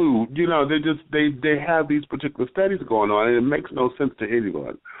of the blue, you know, they have these particular studies going on, and it makes no sense to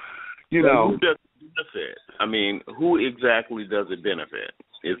anyone. You know, who does it benefit? I mean, who exactly does it benefit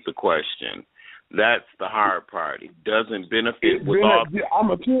is the question. That's the hard part. It doesn't benefit with all. I'm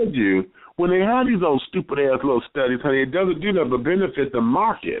gonna tell you, when they have these old stupid ass little studies, honey, it doesn't do nothing but benefit the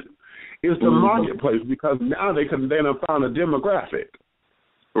market. It's the marketplace, because now they have found a demographic.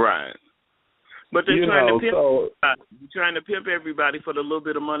 Right. But they're trying to pimp everybody for the little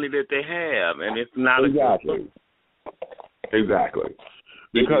bit of money that they have, and it's not exactly.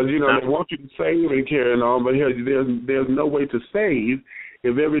 Because, you know, they want you to save and carry on, but here there's no way to save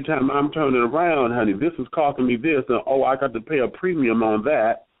if every time I'm turning around, honey, this is costing me this, and I got to pay a premium on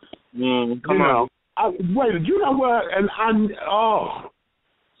that. Come on. Wait, you know what?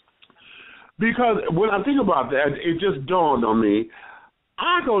 Because when I think about that, it just dawned on me.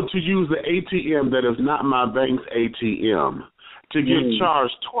 I go to use the ATM that is not my bank's ATM to get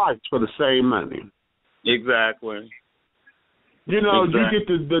charged twice for the same money. Exactly. You know, you get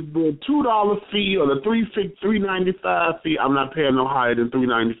the $2 fee or the $3.95 fee. I'm not paying no higher than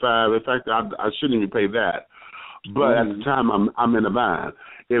 $3.95. In fact, I shouldn't even pay that. But at the time, I'm in a bind.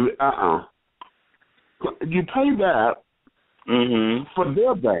 You pay that for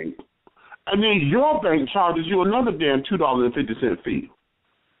their bank, and then your bank charges you another damn $2.50 fee.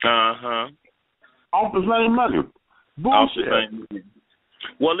 Off the same money. Bullshit.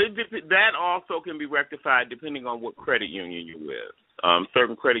 Well, that also can be rectified depending on what credit union you're with.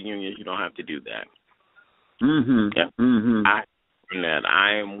 Certain credit unions, you don't have to do that.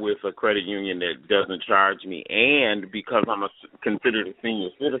 I am with a credit union that doesn't charge me, and because I'm considered a senior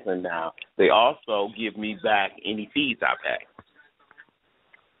citizen now, they also give me back any fees I pay.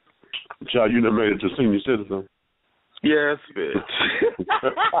 Child, you done made it to senior citizen. Yes, bitch.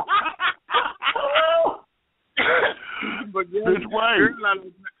 But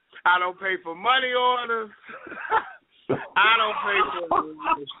I don't pay for money orders. I don't pay for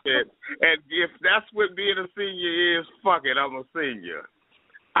shit. And if that's what being a senior is, fuck it, I'm a senior.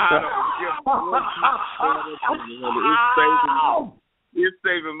 I don't give a It's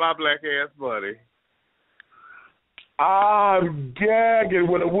saving my black ass money. I'm gagging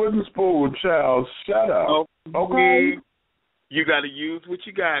with a wooden spoon, child. Shut up. Okay? You got to use what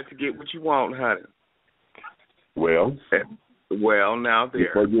you got to get what you want, honey. Well, now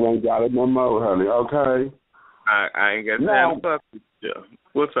there. Because you ain't got it no more, honey. Okay. I ain't got time to fuck with you.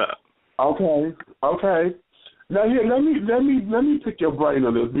 What's up? Okay. Now here, let me pick your brain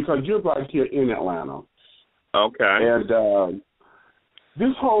on this, because you're right here in Atlanta. Okay. And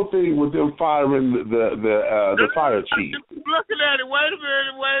This whole thing with them firing the fire chief. Looking at it. Wait a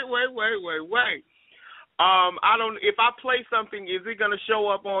minute. Wait. I don't. If I play something, is it going to show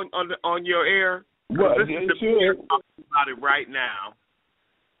up on your air? Well, this is the talking about it right now.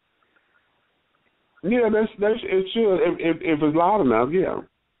 Yeah, it should. If it's loud enough, yeah.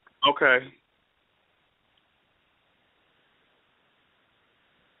 Okay.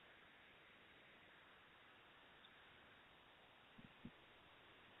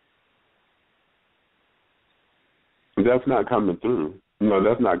 That's not coming through. No,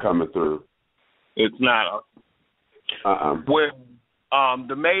 that's not coming through. It's not. Well,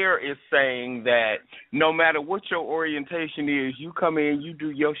 the mayor is saying that no matter what your orientation is, you come in, you do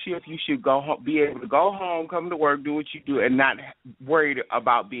your shift, you should go home, be able to go home, come to work, do what you do, and not worried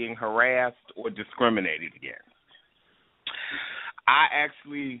about being harassed or discriminated against. I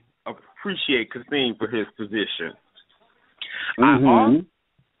actually appreciate Kasim for his position. I also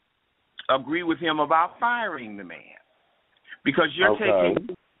agree with him about firing the man because you're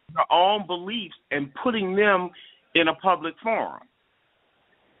taking your own beliefs and putting them in a public forum.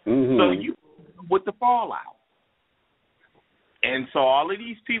 So you with the fallout. And so all of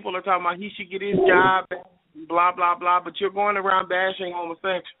these people are talking about he should get his job, blah, blah, blah, but you're going around bashing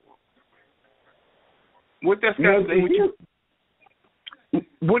homosexuals. What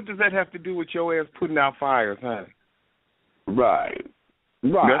does that have to do with your ass putting out fires, huh? Right.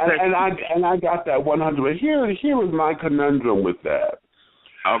 And I got that 100. Here is my conundrum with that.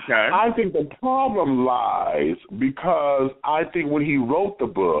 Okay. I think the problem lies because I think when he wrote the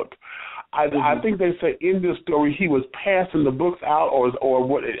book, I think they said in this story he was passing the books out or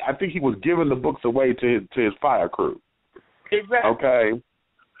what? I think he was giving the books away to his fire crew. Exactly. Okay.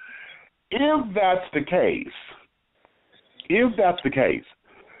 If that's the case,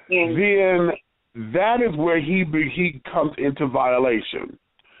 then that is where he comes into violation.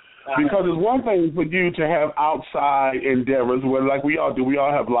 Because it's one thing for you to have outside endeavors, where like we all do, we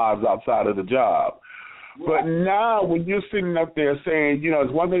all have lives outside of the job. But now when you're sitting up there saying,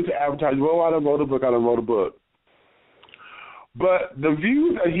 it's one thing to advertise, I don't wrote a book, But the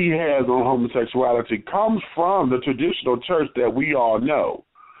view that he has on homosexuality comes from the traditional church that we all know.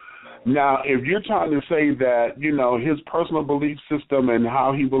 Now, if you're trying to say that, his personal belief system and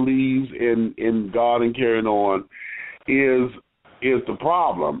how he believes in God and carrying on is the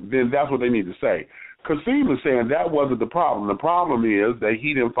problem, then that's what they need to say. Kasim is saying that wasn't the problem. The problem is that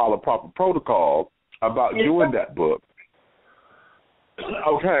he didn't follow proper protocol about doing that book.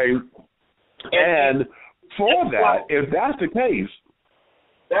 Okay. And for that, if that's the case,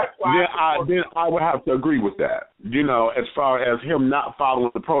 then I would have to agree with that, as far as him not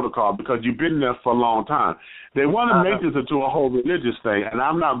following the protocol, because you've been there for a long time. They want to make this into a whole religious thing, and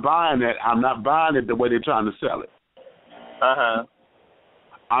I'm not buying it. I'm not buying it the way they're trying to sell it.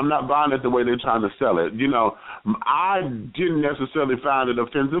 I'm not buying it the way they're trying to sell it. I didn't necessarily find it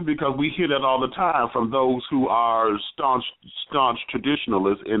offensive because we hear that all the time from those who are staunch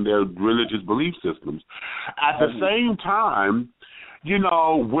traditionalists in their religious belief systems. At the same time,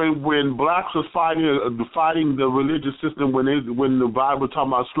 when blacks are fighting the religious system, when the Bible talking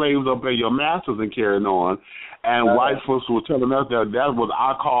about slaves obey your masters and carrying on, and white folks were telling us that was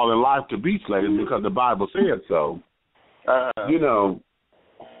our call in life to be slaves because the Bible said so.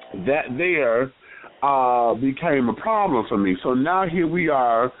 That there became a problem for me. So now here we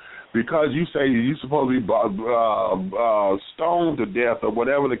are, because you say you're supposed to be stoned to death or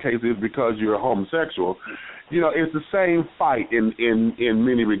whatever the case is because you're homosexual. It's the same fight in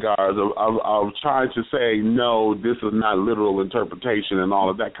many regards of trying to say, no, this is not literal interpretation and all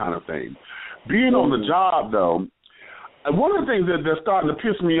of that kind of thing. Being on the job, though, one of the things that's starting to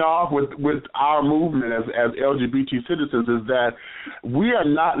piss me off with our movement as LGBT citizens is that we are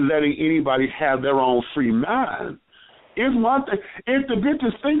not letting anybody have their own free mind. It's one thing. If the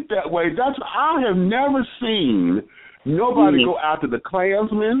bitches think that way, I have never seen nobody go after the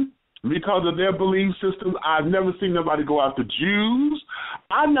Klansmen because of their belief systems. I've never seen nobody go after Jews.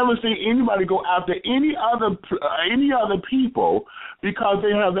 I've never seen anybody go after any other people because they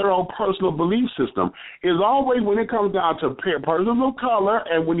have their own personal belief system. It's always when it comes down to persons of color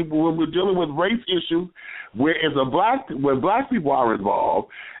and when we're dealing with race issues where black people are involved,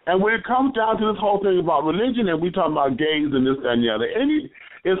 and when it comes down to this whole thing about religion and we talk about gays and this and the other,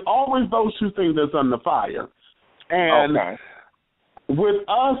 it's always those two things that's under fire. And with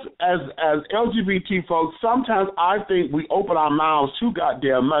us as LGBT folks, sometimes I think we open our mouths too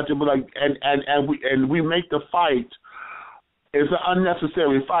goddamn much, and we make the fight. It's an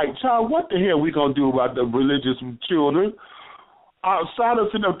unnecessary fight. Child, what the hell we gonna do about the religious children? outside of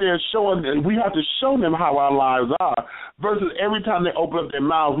sitting up there showing, we have to show them how our lives are, versus every time they open up their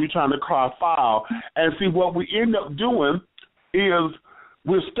mouths, we trying to cry foul. And see, what we end up doing is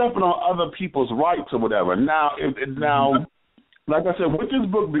we're stepping on other people's rights or whatever. Now, like I said, with this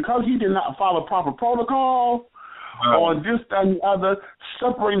book, because he did not follow proper protocol on this, that, and the other,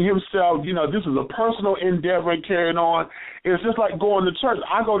 separating himself, this is a personal endeavor and carrying on. It's just like going to church.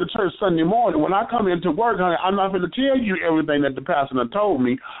 I go to church Sunday morning. When I come into work, honey, I'm not going to tell you everything that the pastor told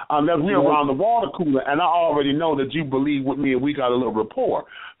me unless we're around the water cooler, and I already know that you believe with me and we got a little rapport.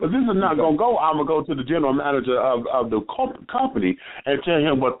 But this is not going to go. I'm going to go to the general manager of the company and tell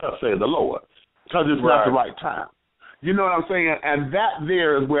him what thus says the Lord, because it's not the right time. You know what I'm saying? And that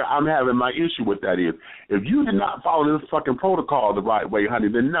there is where I'm having my issue with that is, if you did not follow this fucking protocol the right way, honey,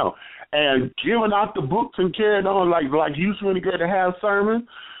 then no. And giving out the books and carrying on like you really good to have sermons,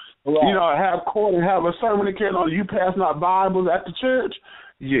 have court and have a sermon and carrying on, you passing out Bibles at the church,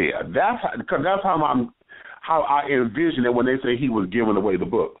 that's how I envision it when they say he was giving away the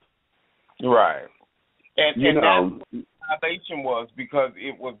book. Right. And that violation was because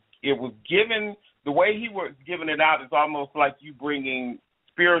it was given. The way he was giving it out is almost like you bringing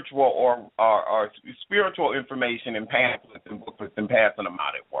spiritual or spiritual information in pamphlets and booklets and passing them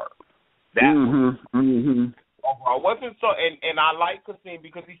out at work. That wasn't so. And I like Kasim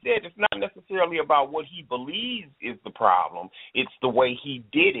because he said it's not necessarily about what he believes is the problem. It's the way he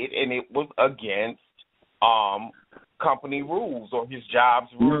did it, and it was against company rules or his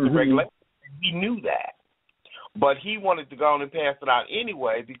job's rules and regulations. He knew that, but he wanted to go on and pass it out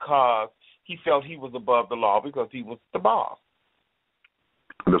anyway because he felt he was above the law because he was the boss.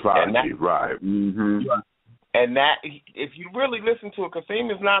 The authority, right. And that, if you really listen to it, Kasim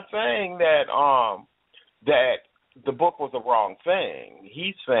is not saying that that the book was a wrong thing.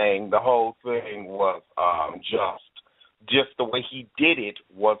 He's saying the whole thing was just the way he did it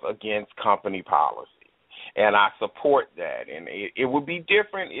was against company policy. And I support that. And it would be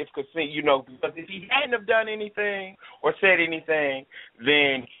different if Kasim, because if he hadn't have done anything or said anything,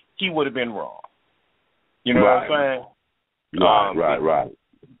 then he would have been wrong. You know what I'm saying? Right.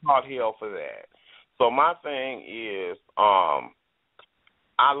 Caught hell for that. So my thing is,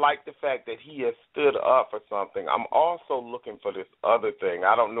 I like the fact that he has stood up for something. I'm also looking for this other thing.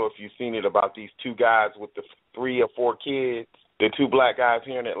 I don't know if you've seen it about these two guys with the 3 or 4 kids, the 2 black guys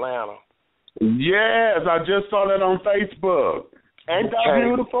here in Atlanta. Yes, I just saw that on Facebook. Ain't that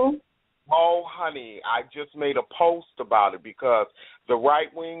beautiful? Oh, honey, I just made a post about it because the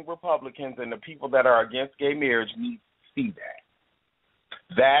right-wing Republicans and the people that are against gay marriage need to see that.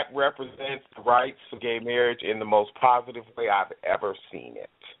 That represents the rights for gay marriage in the most positive way I've ever seen it.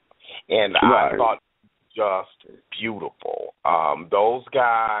 And I thought it was just beautiful. Those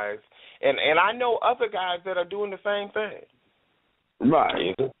guys, and I know other guys that are doing the same thing.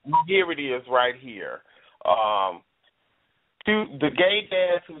 Right. Here it is right here. The gay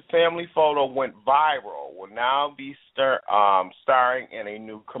dads whose family photo went viral will now be starring in a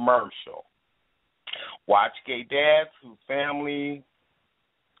new commercial. Watch gay dads whose family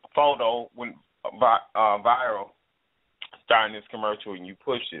photo went viral starring this commercial, and you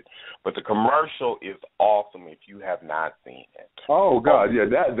push it. But the commercial is awesome if you have not seen it. Oh God, yeah,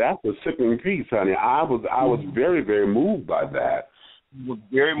 that's a sickening piece, honey. I was very, very moved by that. Was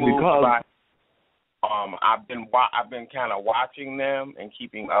very moved by. I've been kind of watching them and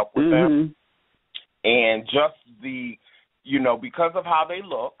keeping up with them, and just because of how they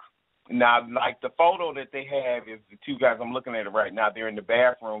look. Now, like the photo that they have is the 2 guys. I'm looking at it right now. They're in the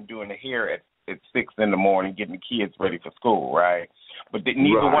bathroom doing the hair at 6 in the morning, getting the kids ready for school, right? But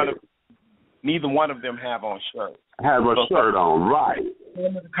neither one of them have on shirts. Have a shirt on, right?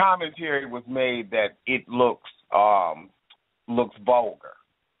 The commentary was made that it looks vulgar.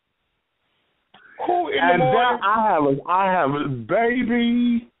 And that I have a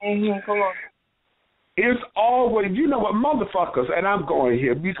baby. Come on. It's always, what, motherfuckers, and I'm going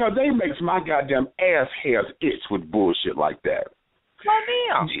here because they makes my goddamn ass hairs itch with bullshit like that.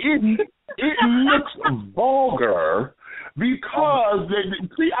 It looks vulgar because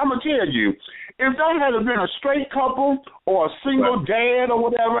I'm gonna tell you, if that had been a straight couple or a single dad or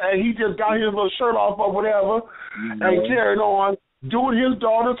whatever, and he just got his little shirt off or whatever and carried on doing his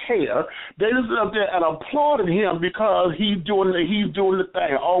daughter's hair, they just sit up there and applauded him because he's doing the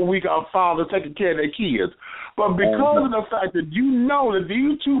thing. Oh, we got fathers taking care of their kids. But because of the fact that you know that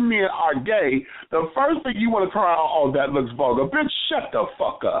these 2 men are gay, the first thing you want to cry out, oh, that looks vulgar. Bitch, shut the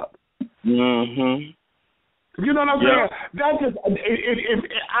fuck up. Mm-hmm. You know what I'm saying? That just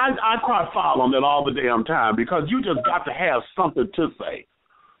I cry foul on that all the damn time because you just got to have something to say.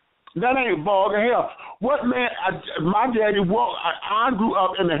 That ain't vulgar. Hell, what man? My daddy I grew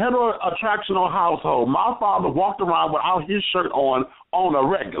up in a heteroattractional household. My father walked around without his shirt on a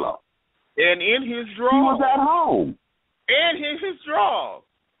regular. And in his drawers. He was at home. And in his drawers.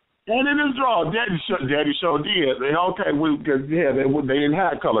 And in his drawers. Daddy sure did. Okay, they didn't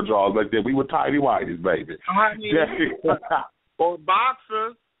have color drawers back then. We were tidy whities, baby. Or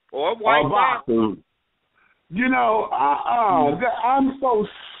boxers. Or white boxers. You know, I'm so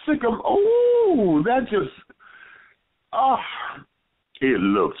sick of, that just, it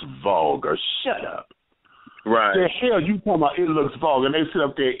looks vulgar. Shut up. Right. The hell you talking about it looks vulgar, and they sit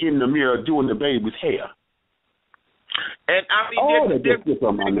up there in the mirror doing the baby's hair. And I mean,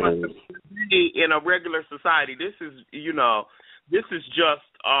 in a regular society, this is just,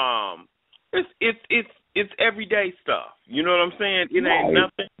 it's everyday stuff. You know what I'm saying? It ain't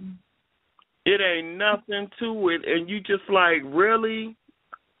nothing. It ain't nothing to it, and you just like, really?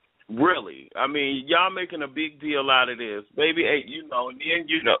 Really? I mean, y'all making a big deal out of this. Baby, and then,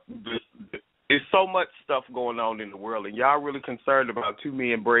 there's so much stuff going on in the world, and y'all really concerned about two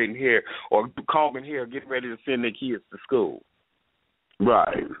men braiding hair or combing hair, getting ready to send their kids to school.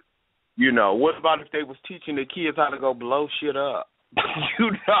 Right. You know, what about if they was teaching their kids how to go blow shit up?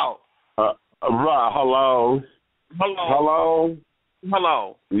 You know. Right, hello.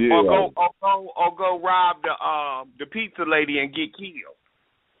 Yeah. Or go rob the pizza lady and get killed.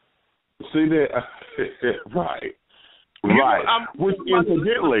 See that? Right. Right. Which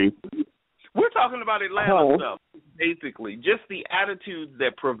incidentally, we're talking about Atlanta stuff, basically. Just the attitudes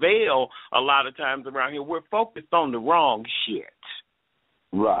that prevail a lot of times around here. We're focused on the wrong shit.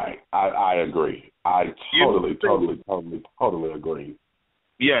 Right. I agree. I totally agree.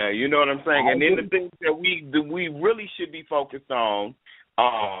 Yeah, you know what I'm saying? And then the things that we really should be focused on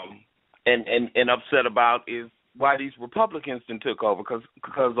and upset about is why these Republicans then took over,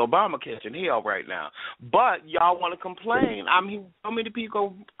 because Obama catching hell right now. But y'all want to complain. I mean, so many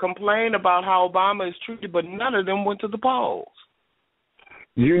people complain about how Obama is treated, but none of them went to the polls.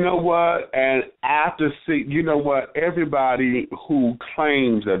 You know what? And everybody who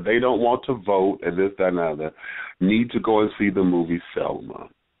claims that they don't want to vote and this, that, and the other need to go and see the movie Selma.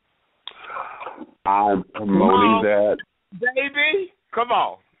 I'm promoting that. Baby, come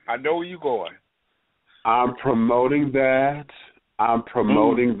on. I know where you're going. I'm promoting that.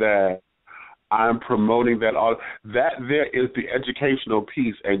 That there is the educational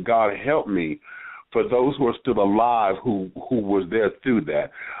piece, and God help me for those who are still alive who was there through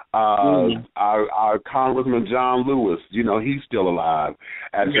that. Our Congressman John Lewis, he's still alive.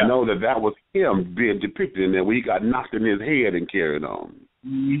 And to know that was him being depicted in there where he got knocked in his head and carried on.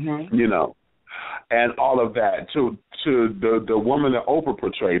 Mm-hmm. And all of that. To the woman that Oprah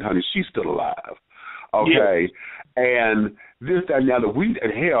portrayed, honey, she's still alive. Okay. Yeah. And this, that, and the other.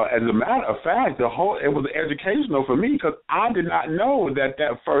 As a matter of fact, it was educational for me because I did not know that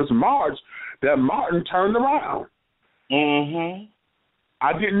first March that Martin turned around. Mm-hmm.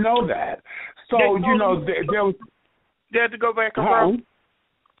 I didn't know that. So, there was... They had to go back across...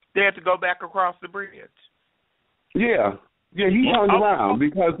 They had to go back across the bridge. Yeah. Yeah, he turned around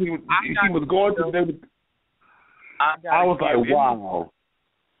because he was going to... I was like, wow.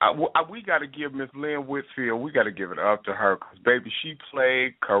 We got to give Miss Lynn Whitfield, we got to give it up to her because, baby, she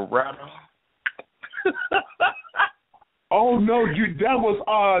played Coretta. Oh, no,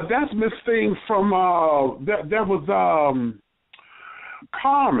 that's Miss Thing from, that was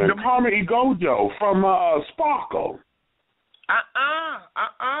Carmen Egojo from Sparkle.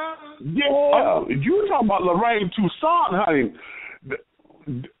 Yeah, you talking about Lorraine Toussaint, honey.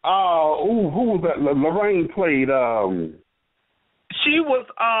 Who was that? Lorraine played,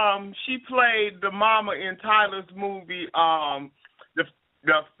 She played the mama in Tyler's movie,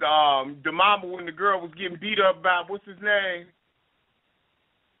 the mama when the girl was getting beat up by, what's his name?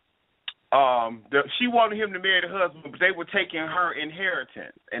 She wanted him to marry the husband, but they were taking her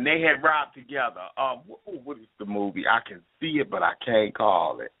inheritance, and they had robbed together. What is the movie? I can see it, but I can't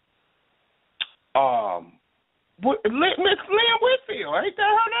call it. Miss Lynn Whitfield, ain't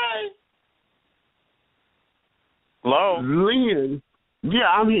that her name? Hello? Lynn? Yeah,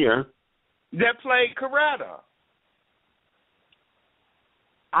 I'm here. That played Coretta.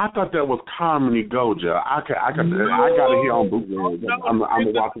 I thought that was Carmen Egojo. I got it here on bootleg. I'm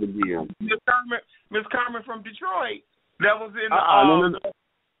gonna watch it again. Miss Carmen from Detroit. That was in. No.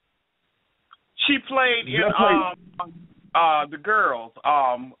 She played in the girls.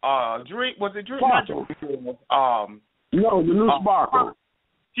 Dream, was it Dream? Sparkle. No, the new Sparkle.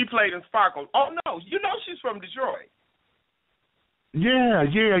 She played in Sparkle. Oh no, she's from Detroit. Yeah.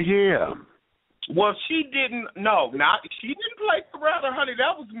 Well, she didn't. No, she didn't play Coretta, honey.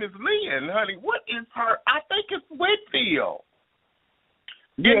 That was Miss Lynn, honey. What is her? I think it's Whitfield.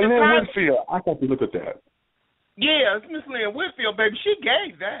 Yeah, Lynn Whitfield. I got to look at that. Yeah, it's Miss Lynn Whitfield, baby. She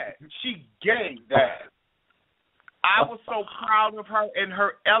gave that. I was so proud of her, and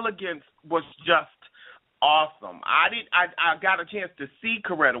her elegance was just awesome. I got a chance to see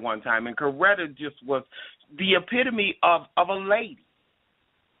Coretta one time, and Coretta just was the epitome of a lady.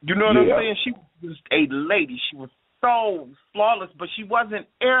 You know what I'm saying? She was just a lady. She was so flawless, but she wasn't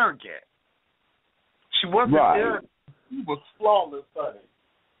arrogant. She wasn't arrogant. She was flawless, honey.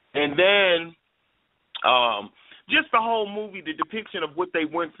 And then just the whole movie, the depiction of what they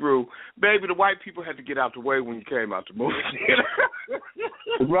went through, baby, the white people had to get out the way when you came out the movie theater.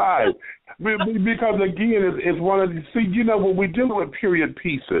 Right. Because, again, it's one of the, see, you know, when we're dealing with period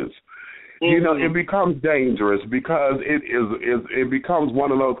pieces, you know, it becomes dangerous because it becomes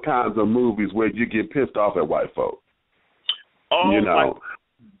one of those kinds of movies where you get pissed off at white folk. Oh, you know.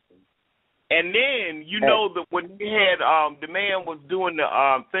 And then, you know, that when we had the man was doing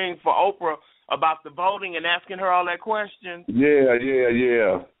the thing for Oprah about the voting and asking her all that questions. Yeah.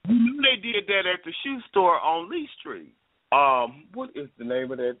 You knew they did that at the shoe store on Lee Street. What is the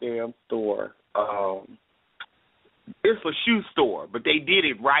name of that damn store? It's a shoe store, but they did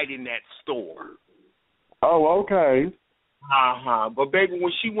it right in that store. Oh, okay. But baby,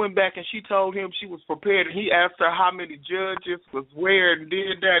 when she went back and she told him she was prepared, and he asked her how many judges was where and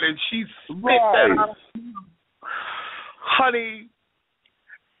did that, and she spit that out. Honey,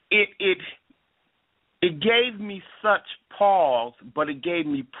 it gave me such pause, but it gave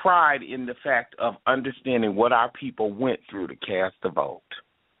me pride in the fact of understanding what our people went through to cast a vote.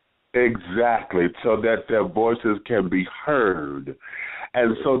 Exactly, so that their voices can be heard,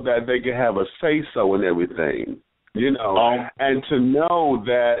 and so that they can have a say-so in everything, you know. And to know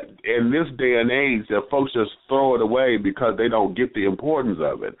that in this day and age that folks just throw it away because they don't get the importance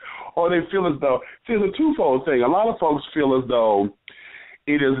of it, or they feel as though, see, it's a twofold thing. A lot of folks feel as though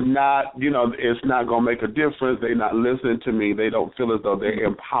it is not, you know, it's not going to make a difference. They're not listening to me. They don't feel as though they're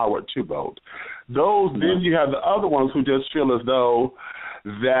empowered to vote. Then you have the other ones who just feel as though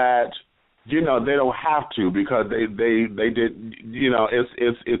that, you know, they don't have to because they did, you know,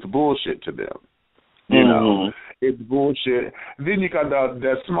 it's bullshit to them. You know, it's bullshit. Then you got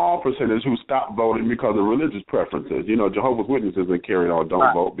that small percentage who stop voting because of religious preferences. You know, Jehovah's Witnesses and carrying on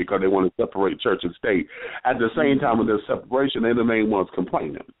don't vote because they want to separate church and state. At the same time with this separation, they're the main ones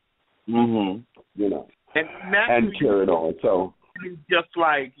complaining. You know, and carrying on. So it's just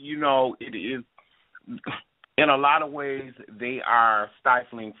like, you know, it is. In a lot of ways, they are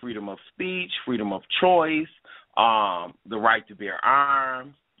stifling freedom of speech, freedom of choice, the right to bear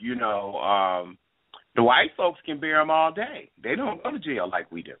arms. You know, the white folks can bear them all day. They don't go to jail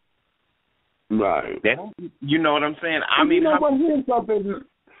like we do. Right. They don't, you know what I'm saying? I mean, you know what? Here's something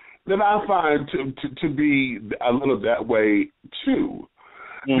that I find to be a little that way too,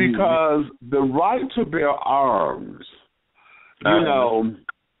 because the right to bear arms, you know.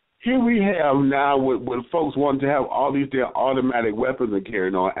 Here we have now with folks wanting to have all these their automatic weapons and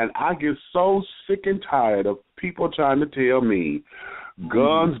carrying on, and I get so sick and tired of people trying to tell me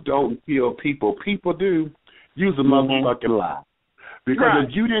guns don't kill people. People do. Use a motherfucking lie. Because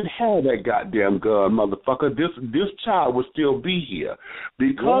if you didn't have that goddamn gun, motherfucker, this child would still be here.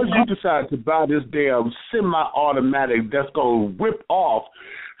 Because you decided to buy this damn semi-automatic that's going to rip off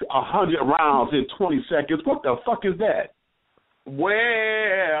 100 rounds in 20 seconds, what the fuck is that?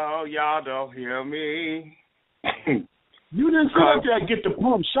 Well, y'all don't hear me. You didn't sit up there and get the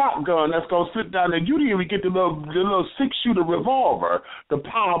pump shotgun that's going to sit down there. You didn't even get the little six-shooter revolver, the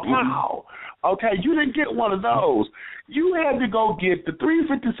pow-pow. Okay, you didn't get one of those. You had to go get the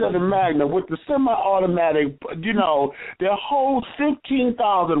 .357 Magnum with the semi-automatic, you know, that holds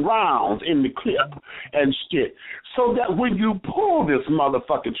 15,000 rounds in the clip and shit. So that when you pull this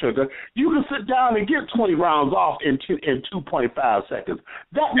motherfucking trigger, you can sit down and get 20 rounds off in 2.5 seconds.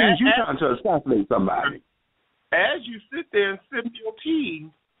 That means you're trying to assassinate somebody. As you sit there and sip your tea,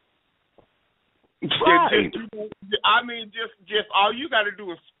 right. I mean, just all you got to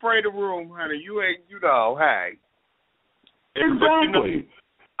do is spray the room, honey. You ain't, you know, hey. Exactly.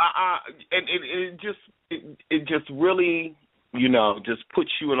 And it just really, you know, just puts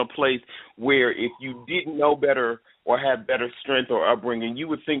you in a place where if you didn't know better or had better strength or upbringing, you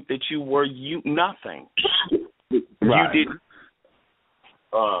would think that you were nothing. Right. You didn't.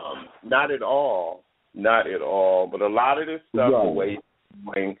 Not at all. Not at all. But a lot of this stuff, the way it's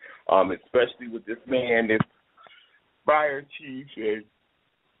going, especially with this man, this fire chief,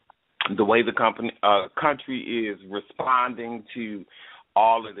 and the way the country is responding to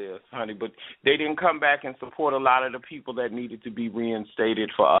all of this, honey. But they didn't come back and support a lot of the people that needed to be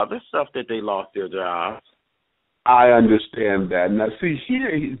reinstated for other stuff that they lost their jobs. I understand that. Now, see, here,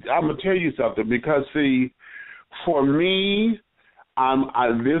 I'm going to tell you something, because, see, for me,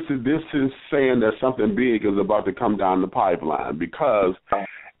 this is saying that something big is about to come down the pipeline, because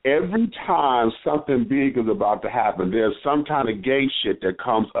every time something big is about to happen, there's some kind of gay shit that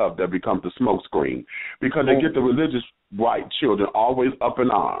comes up that becomes the smoke screen, because they get the religious white children always up in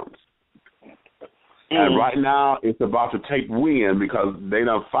arms. And right now, it's about to take wind, because they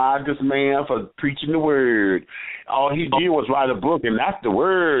done fired this man for preaching the word. All he did was write a book, and that's the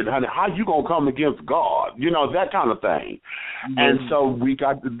word, honey. How you going to come against God? You know, that kind of thing. And so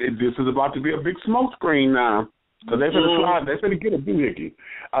this is about to be a big smoke screen now, because they're going to get a doohickey.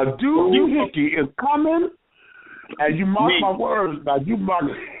 A doohickey is coming, and you mark my words. Now, you mark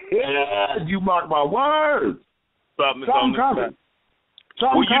my words. Something coming.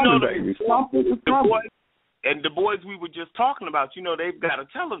 Baby. Something is coming. And the boys we were just talking about, they've got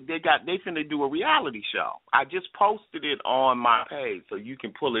they finna do a reality show. I just posted it on my page, so you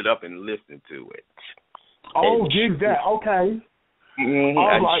can pull it up and listen to it. Oh, dig that. Okay. Mm-hmm. All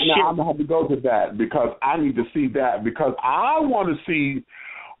right, now I'm going to have to go to that, because I need to see that, because I want to see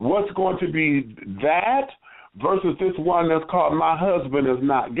what's going to be that versus this one that's called My Husband Is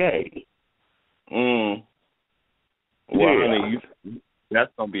Not Gay. Well, honey,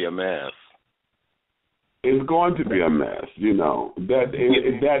 that's going to be a mess. It's going to be a mess,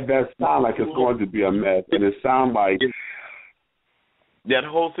 That sounds like it's going to be a mess, and it sounds like that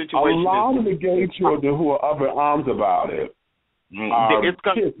whole situation. A lot of the gay children who are up in arms about it are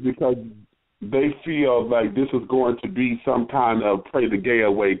pissed, because they feel like this is going to be some kind of pray the gay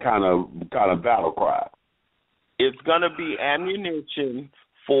away kind of battle cry. It's going to be ammunition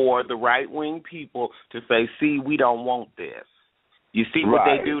for the right-wing people to say, see, we don't want this. You see what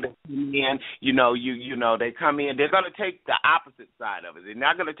they do? They come in, they come in. They're going to take the opposite side of it. They're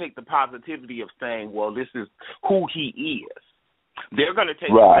not going to take the positivity of saying, well, this is who he is. They're going to take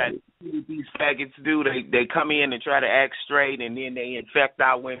what these faggots do. They come in and try to act straight, and then they infect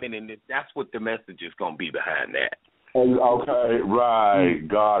our women, and that's what the message is going to be behind that. Okay, right.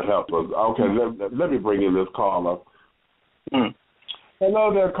 God help us. Okay, let me bring in this caller.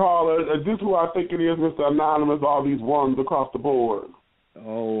 Hello there, caller. Is this who I think it is, Mr. Anonymous, all these ones across the board?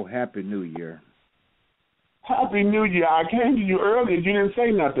 Oh, Happy New Year. Happy New Year. I came to you earlier. You didn't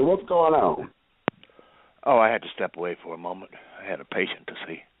say nothing. What's going on? Oh, I had to step away for a moment. I had a patient to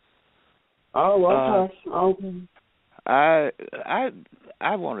see. Oh, okay.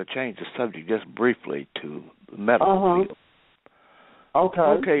 I want to change the subject just briefly to the medical field.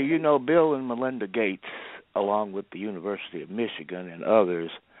 Okay, Bill and Melinda Gates, along with the University of Michigan and others,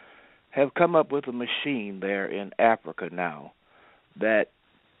 have come up with a machine there in Africa now that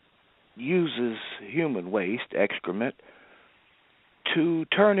uses human waste, excrement, to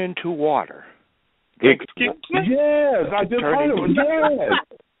turn into water. Yes, I just heard of it.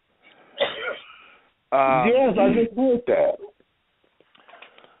 Yes, I just heard that.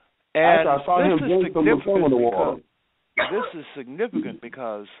 And I saw him drink from the phone in the water. This is significant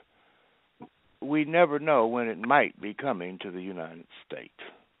because we never know when it might be coming to the United States.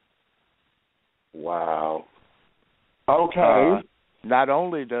 Wow. Okay. Not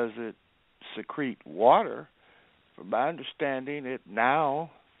only does it secrete water, from my understanding, it now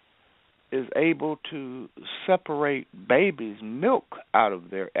is able to separate babies' milk out of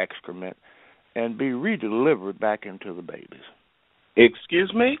their excrement and be redelivered back into the babies.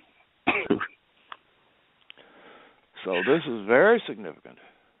 Excuse me? So this is very significant.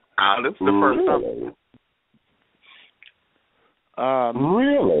 This is the first time.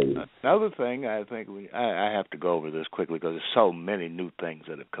 Really? Another thing, I think I have to go over this quickly because there's so many new things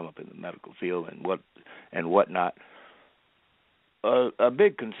that have come up in the medical field and whatnot. A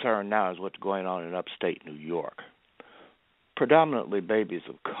big concern now is what's going on in upstate New York. Predominantly babies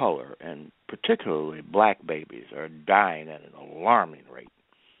of color, and particularly black babies, are dying at an alarming rate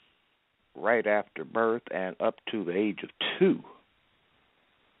right after birth and up to the age of 2.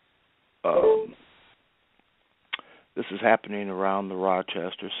 This is happening around the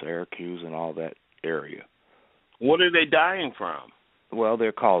Rochester, Syracuse, and all that area. What are they dying from? Well,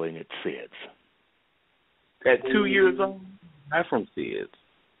 they're calling it SIDS. At 2 years old? Not from SIDS.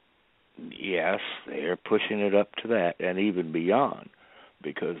 Yes, they're pushing it up to that and even beyond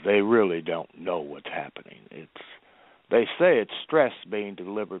because they really don't know what's happening. They say it's stress being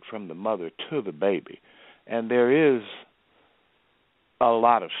delivered from the mother to the baby, and there is a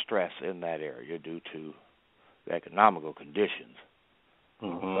lot of stress in that area due to the economical conditions.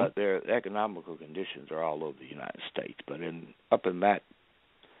 But their economical conditions are all over the United States. But up in that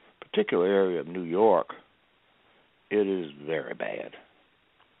particular area of New York, it is very bad.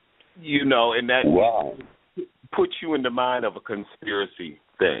 You know, and that puts you in the mind of a conspiracy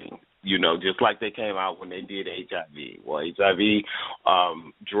thing. You know, just like they came out when they did HIV. Well, HIV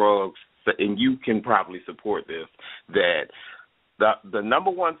drugs, and you can probably support this, that the number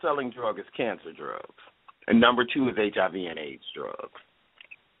one selling drug is cancer drugs, and number two is HIV and AIDS drugs.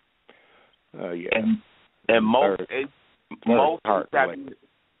 And most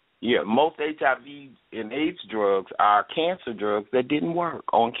HIV and AIDS drugs are cancer drugs that didn't work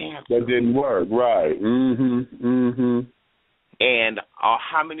on cancer. That didn't work, right? And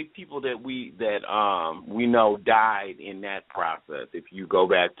how many people that we know died in that process? If you go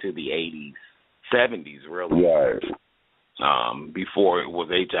back to the 80s, 70s, really, right? Before it was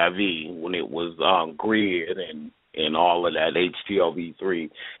HIV, when it was grid and all of that, HTLV3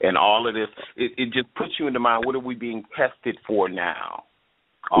 and all of this, it just puts you in the mind, what are we being tested for now?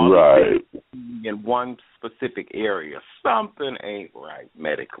 Right. In one specific area, something ain't right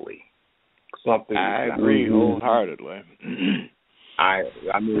medically. Something. I agree wholeheartedly. I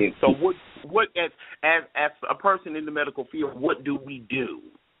mean, so what as a person in the medical field, what do we do?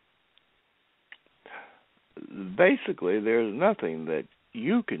 Basically, there's nothing that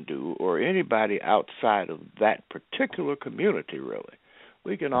you can do or anybody outside of that particular community, really.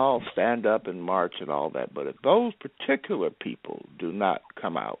 We can all stand up and march and all that, but if those particular people do not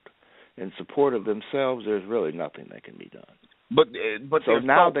come out in support of themselves, there's really nothing that can be done. But so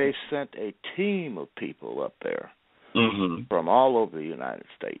now they sent a team of people up there from all over the United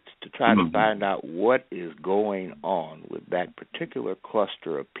States to try to find out what is going on with that particular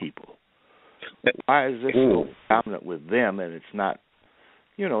cluster of people. Why is this so dominant with them and it's not,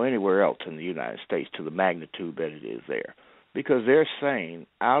 anywhere else in the United States to the magnitude that it is there? Because they're saying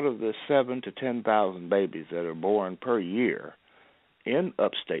out of the 7,000 to 10,000 babies that are born per year in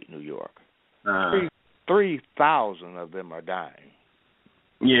upstate New York, 3,000 of them are dying.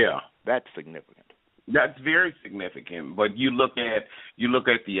 Yeah, that's significant. That's very significant. But you look at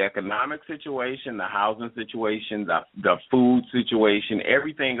the economic situation, the housing situation, the food situation.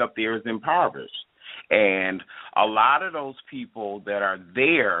 Everything up there is impoverished. And a lot of those people that are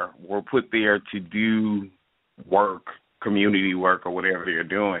there were put there to do work, community work, or whatever they're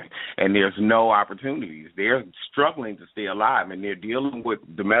doing, and there's no opportunities. They're struggling to stay alive, and they're dealing with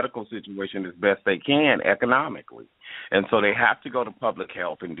the medical situation as best they can economically. And so they have to go to public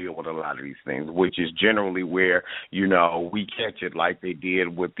health and deal with a lot of these things, which is generally where, we catch it like they did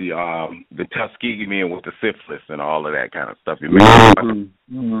with the Tuskegee and with the syphilis and all of that kind of stuff.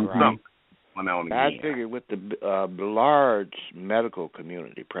 I figure with the large medical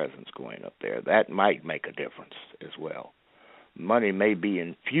community presence going up there, that might make a difference as well. Money may be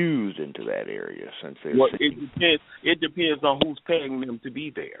infused into that area since there's. Well, it depends on who's paying them to be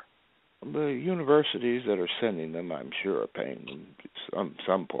there. The universities that are sending them, I'm sure, are paying them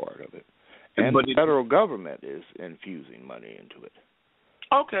some part of it, and the federal government is infusing money into it.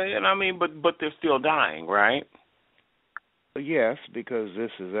 Okay, and but they're still dying, right? Yes, because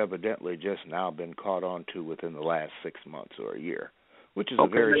this has evidently just now been caught on to within the last 6 months or a year, which is a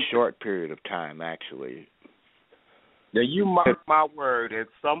very short period of time, actually. Now, you mark my word, at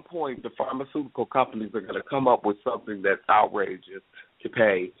some point the pharmaceutical companies are going to come up with something that's outrageous to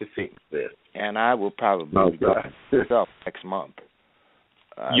pay to fix this. And I will probably go myself next month.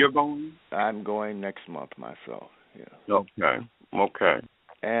 You're going? I'm going next month myself, yeah. Okay.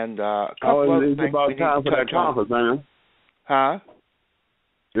 And a couple other things it's about time for that conference, man. Huh?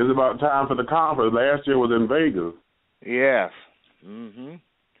 It's about time for the conference. Last year was in Vegas. Yes.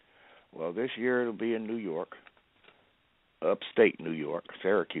 Well, this year it'll be in New York, upstate New York,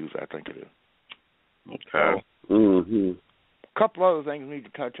 Syracuse, I think it is. Okay. A couple other things we need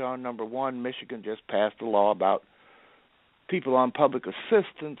to touch on. Number one, Michigan just passed a law about people on public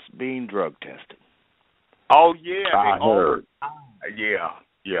assistance being drug tested. Oh, yeah. I heard.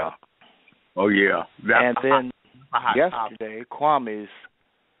 Yeah. Oh, yeah. And then yesterday, Kwame's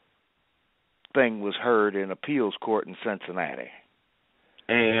thing was heard in appeals court in Cincinnati.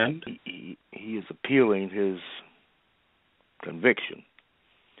 And? He is appealing his conviction.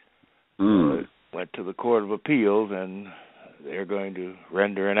 Went to the Court of Appeals, and they're going to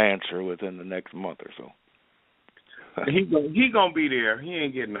render an answer within the next month or so. He gonna be there. He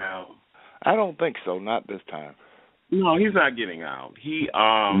ain't getting out. I don't think so. Not this time. No, he's not getting out. He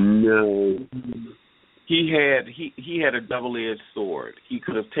had a double-edged sword. He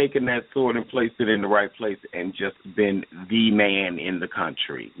could have taken that sword and placed it in the right place and just been the man in the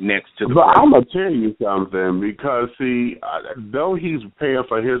country next to the. But I'm gonna tell you something, because see, though he's paying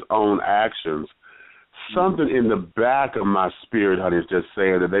for his own actions, something in the back of my spirit, honey, is just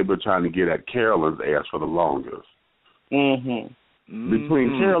saying that they've been trying to get at Carolyn's ass for the longest.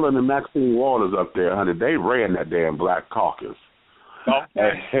 Between Carolyn and Maxine Waters up there, honey, they ran that damn Black Caucus.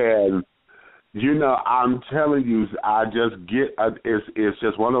 Okay. And, you know, I'm telling you, I just get, it's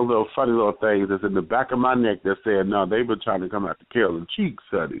just one of those little funny little things that's in the back of my neck that said, no, they've been trying to come after Carolyn Cheeks,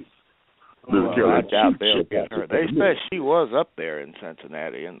 honey. Well, I doubt they'll get her. They said she was up there in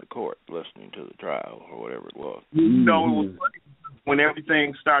Cincinnati in the court listening to the trial or whatever it was. You know, it was funny. When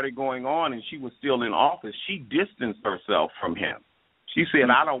everything started going on and she was still in office, she distanced herself from him. She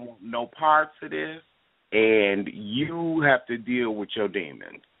said, I don't want no parts of this, and you have to deal with your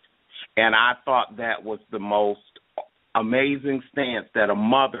demons. And I thought that was the most amazing stance that a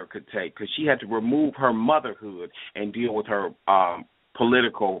mother could take, because she had to remove her motherhood and deal with her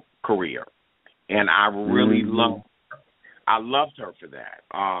political career. And I really loved her. I loved her for that.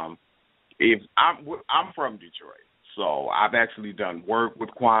 If I'm from Detroit, so I've actually done work with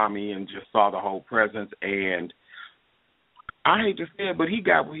Kwame and just saw the whole presence, and I hate to say it, but he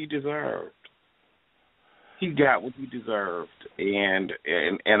got what he deserved. He got what he deserved, and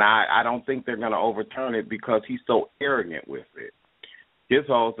I don't think they're going to overturn it because he's so arrogant with it. His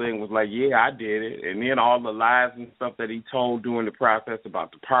whole thing was like, yeah, I did it, and then all the lies and stuff that he told during the process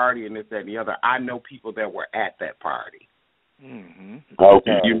about the party and this, that, and the other. I know people that were at that party.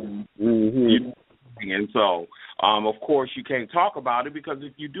 Okay. And so, of course, you can't talk about it because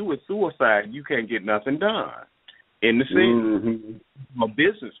if you do, it's suicide. You can't get nothing done in the city. From a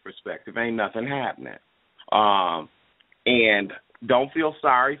business perspective, ain't nothing happening. And don't feel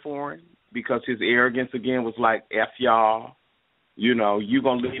sorry for him because his arrogance again was like, F y'all. You know, you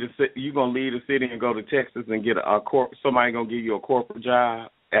gonna leave the city and go to Texas and get somebody gonna give you a corporate job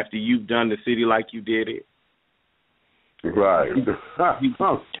after you've done the city like you did it. Right.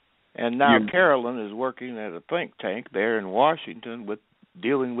 And now Carolyn is working at a think tank there in Washington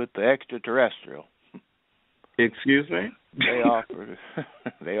dealing with the extraterrestrial. Excuse me? They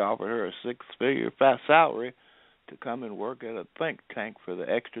offered her a six-figure salary to come and work at a think tank for the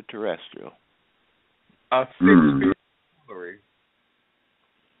extraterrestrial. A six-figure salary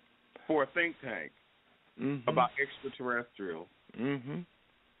for a think tank about extraterrestrial.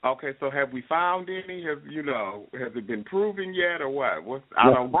 Okay, so have we found any? Has it been proven yet, or what?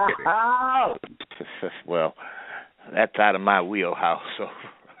 I don't get it. Well, that's out of my wheelhouse. So.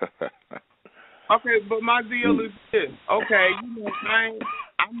 Okay, but my deal is this. Okay,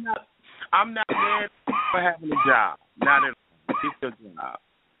 I'm not mad for having a job. Not at all. It's a job.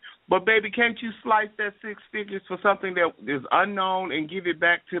 But baby, can't you slice that six figures for something that is unknown and give it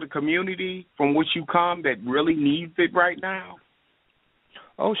back to the community from which you come that really needs it right now?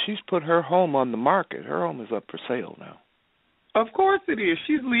 Oh, she's put her home on the market. Her home is up for sale now. Of course it is.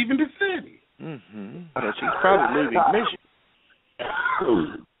 She's leaving the city. But she's probably leaving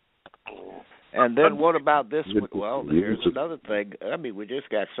Michigan. And then what about this one? Well, here's another thing. I mean, we just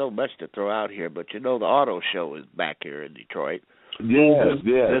got so much to throw out here, but the auto show is back here in Detroit. Yes.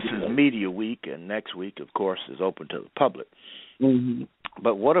 This is Media Week, and next week, of course, is open to the public.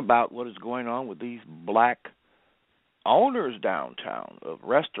 But what about what is going on with these black owners downtown of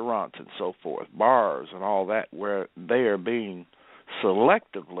restaurants and so forth, bars and all that, where they are being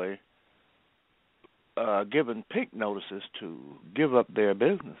selectively given pink notices to give up their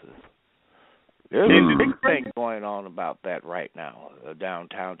businesses? There's a big thing going on about that right now,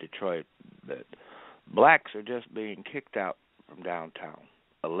 downtown Detroit, that blacks are just being kicked out from downtown,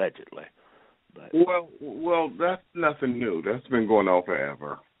 allegedly. But, well, that's nothing new. That's been going on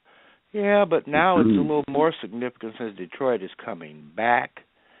forever. Yeah, but now it's a little more significant since Detroit is coming back,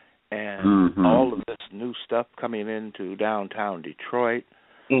 and all of this new stuff coming into downtown Detroit,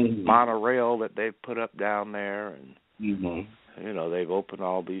 monorail that they've put up down there, and they've opened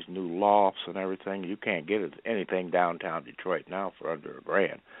all these new lofts and everything. You can't get anything downtown Detroit now for under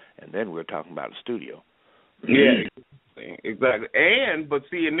 $1,000, and then we're talking about a studio. Yeah, exactly. But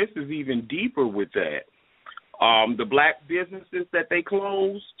this is even deeper with that. The black businesses that they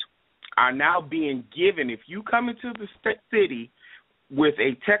closed are now being given. If you come into the city with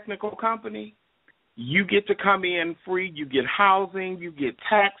a technical company, you get to come in free. You get housing. You get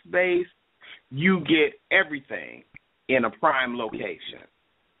tax base. You get everything in a prime location.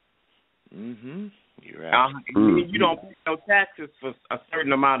 You're right. You don't pay no taxes for a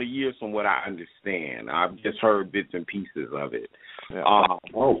certain amount of years, from what I understand. I've just heard bits and pieces of it.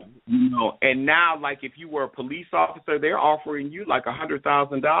 And now, like, if you were a police officer, they're offering you like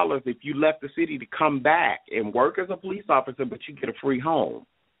 $100,000 if you left the city to come back and work as a police officer, but you get a free home,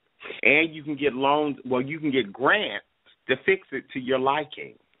 and you can get loans. Well, you can get grants to fix it to your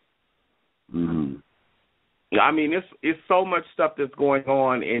liking. I mean, it's so much stuff that's going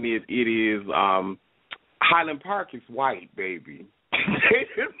on, and it is Highland Park is white, baby. They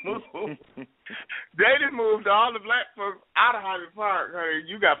didn't move all the black folks out of Highland Park. Honey.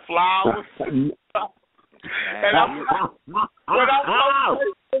 You got flowers. And I'm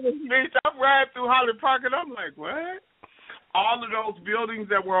riding through Highland Park, and I'm like, what? All of those buildings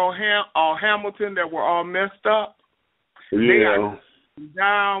that were on Hamilton that were all messed up, they are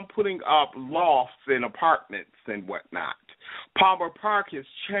down putting up lofts and apartments and whatnot. Palmer Park has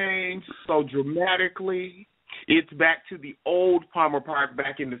changed so dramatically. It's back to the old Palmer Park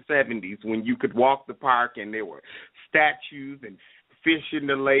back in the 70s when you could walk the park and there were statues and fish in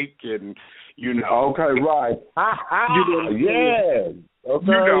the lake and, you know. Okay, right. Yeah. Okay.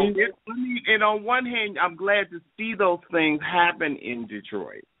 You know, and on one hand, I'm glad to see those things happen in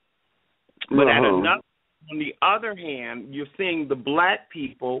Detroit. But on the other hand, you're seeing the black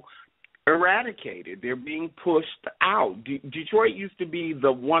people eradicated. They're being pushed out. Detroit used to be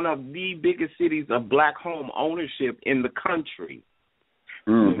one of the biggest cities of black home ownership in the country.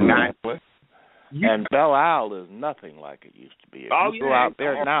 And Belle Isle is nothing like it used to be. If you go out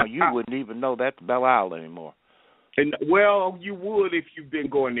there now, you wouldn't even know that's Belle Isle anymore. And well, you would if you've been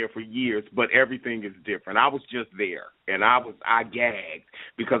going there for years, but everything is different. I was just there, and I gagged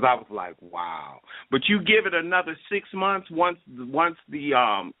because I was like, wow. But you give it another 6 months, once the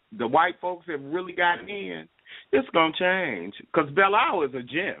white folks have really gotten in, it's gonna change. Because Belle Isle is a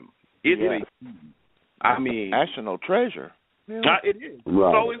gem. It's I mean, national treasure. It is.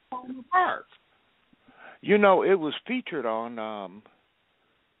 Right. So is Palmer Park. You know, it was featured on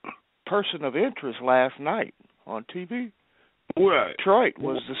Person of Interest last night on TV. What? Detroit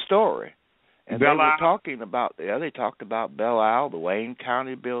was the story. And Belle they were Isle? talking about, they talked about Belle Isle, the Wayne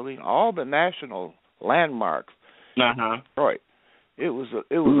County building, all the national landmarks. Detroit. It was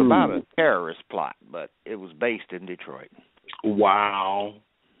about a terrorist plot, but it was based in Detroit. Wow.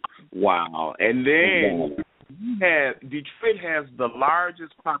 And then Detroit has the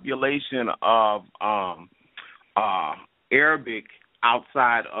largest population of Arabic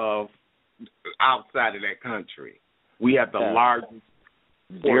outside of that country. We have the largest.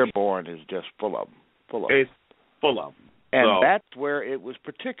 Dearborn is just full of them. It's full of them. And that's where it was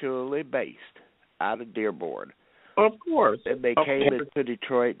particularly based, out of Dearborn. Of course. And they came into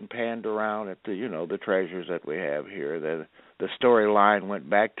Detroit and panned around at the treasures that we have here. The storyline went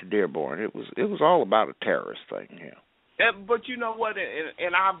back to Dearborn. It was all about a terrorist thing, But you know what?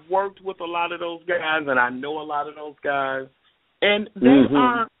 And I've worked with a lot of those guys, and I know a lot of those guys, and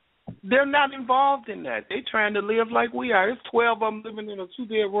they're not involved in that. They're trying to live like we are. There's 12 of them living in a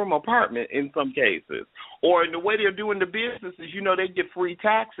 2-bedroom apartment in some cases. Or in the way they're doing the business is, they get free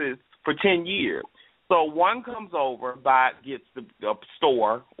taxes for 10 years. So one comes over, gets the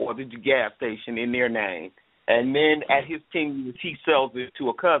store or the gas station in their name, and then at his 10 years, he sells it to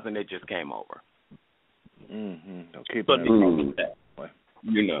a cousin that just came over. They'll keep it that way.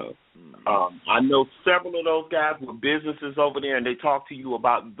 I know several of those guys with businesses over there, and they talk to you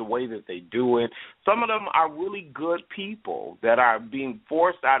about the way that they do it. Some of them are really good people that are being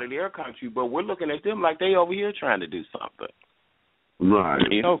forced out of their country, but we're looking at them like they over here trying to do something. Right.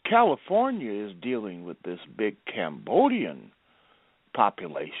 California is dealing with this big Cambodian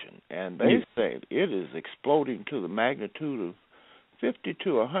population, and they say it is exploding to the magnitude of 50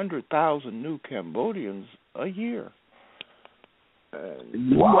 to 100,000 new Cambodians a year.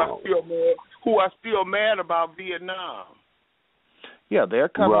 Wow. Who are still mad about Vietnam. Yeah, they're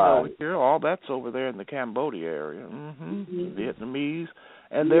coming over here. All that's over there in the Cambodia area. Vietnamese.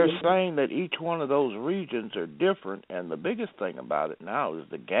 And they're saying that each one of those regions are different, and the biggest thing about it now is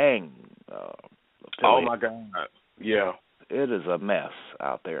the gang. Oh, my God. Yeah. It is a mess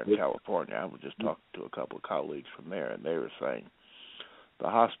out there in California. I was just talking to a couple of colleagues from there, and they were saying the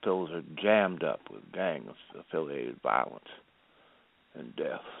hospitals are jammed up with gang-affiliated violence and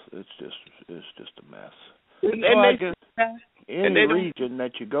deaths. It's just a mess. And I guess any region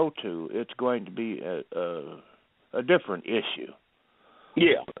that you go to, it's going to be a different issue.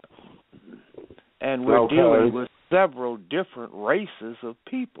 Yeah. And we're dealing with several different races of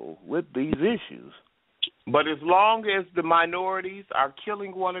people with these issues. But as long as the minorities are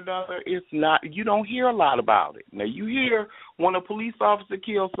killing one another, you don't hear a lot about it. Now, you hear when a police officer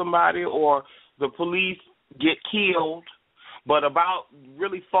kills somebody or the police get killed, but about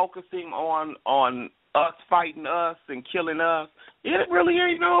really focusing on us fighting us and killing us, it really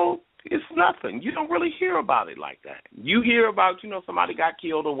ain't it's nothing. You don't really hear about it like that. You hear about, somebody got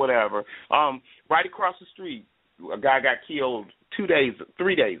killed or whatever. Right across the street, a guy got killed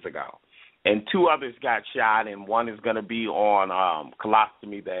 3 days ago. and 2 others got shot, and one is going to be on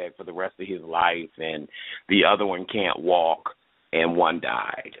colostomy bag for the rest of his life, and the other one can't walk, and one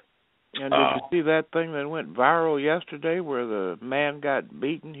died. And did you see that thing that went viral yesterday where the man got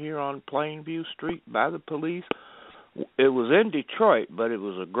beaten here on Plainview Street by the police? It was in Detroit, but it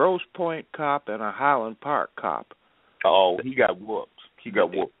was a Grosse Pointe cop and a Highland Park cop. Oh, he got whooped.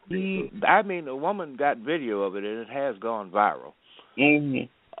 I mean, the woman got video of it, and it has gone viral. Mm-hmm.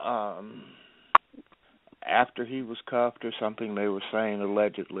 After he was cuffed or something, they were saying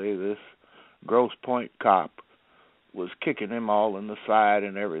allegedly this Grosse Pointe cop was kicking him all in the side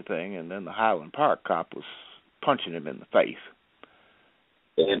and everything, and then the Highland Park cop was punching him in the face.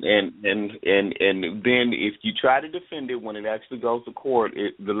 And then if you try to defend it when it actually goes to court,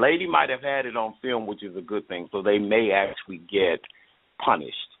 the lady might have had it on film, which is a good thing, so they may actually get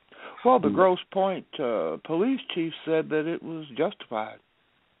punished. Well, the Grosse Pointe police chief said that it was justified.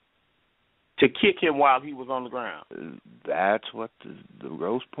 To kick him while he was on the ground. That's what the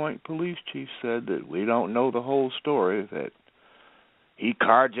Grosse Pointe police chief said, that we don't know the whole story, that he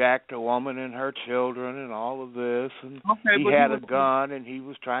carjacked a woman and her children and all of this, and he had a gun and he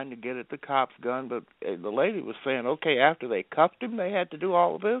was trying to get at the cop's gun, but the lady was saying, okay, after they cuffed him, they had to do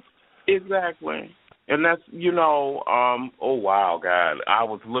all of this? Exactly. And that's, oh, wow, God. I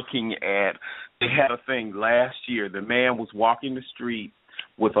was looking at, they had a thing last year. The man was walking the street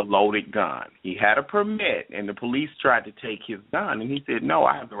with a loaded gun. He had a permit, and the police tried to take his gun, and he said, no,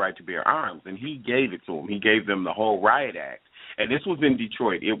 I have the right to bear arms, and he gave it to them. He gave them the whole riot act. And this was in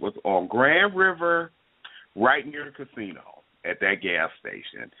Detroit. It was on Grand River, right near the casino at that gas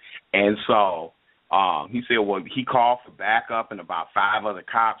station. And so he said, well, he called for backup, and about 5 other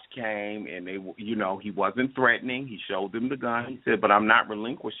cops came, and they, he wasn't threatening. He showed them the gun. He said, but I'm not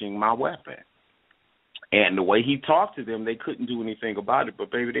relinquishing my weapon. And the way he talked to them, they couldn't do anything about it.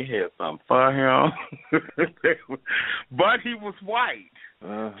 But, baby, they had something for him. But he was white.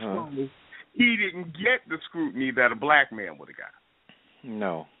 Uh-huh. So he didn't get the scrutiny that a black man would have got.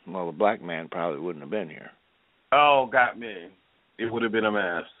 No. Well, the black man probably wouldn't have been here. Oh, got me. It would have been a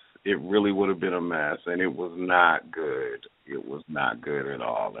mess. It really would have been a mess. And it was not good. It was not good at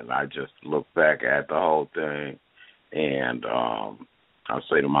all. And I just look back at the whole thing, and I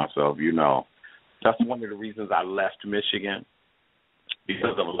say to myself, that's one of the reasons I left Michigan,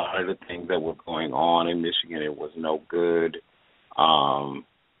 because of a lot of the things that were going on in Michigan. It was no good.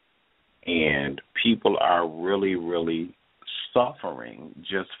 And people are really, really suffering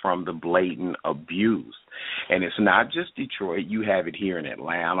just from the blatant abuse. And it's not just Detroit. You have it here in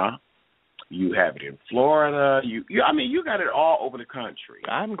Atlanta. You have it in Florida. You got it all over the country.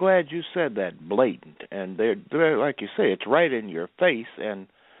 I'm glad you said that, blatant. And they're like you say, it's right in your face, and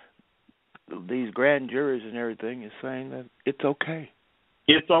these grand juries and everything is saying that it's okay.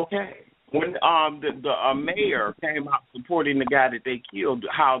 It's okay. When the mayor came out supporting the guy that they killed,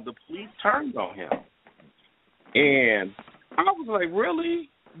 how the police turned on him. And I was like, really?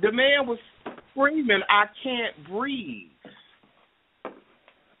 The man was screaming, I can't breathe.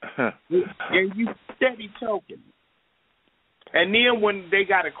 And you steady choking. And then when they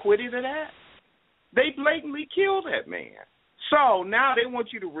got acquitted of that, they blatantly killed that man. So now they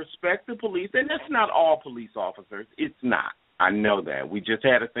want you to respect the police, and that's not all police officers. It's not. I know that. We just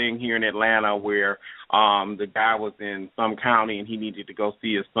had a thing here in Atlanta where the guy was in some county and he needed to go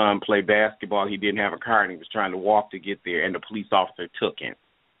see his son play basketball. He didn't have a car and he was trying to walk to get there, and the police officer took him.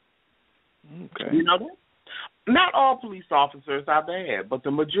 Okay. You know that? Not all police officers are bad, but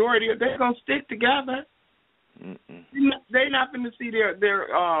the majority, they're going to stick together. Mm-mm. They're not going to see their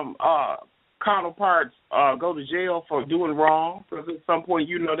counterparts go to jail for doing wrong, because at some point,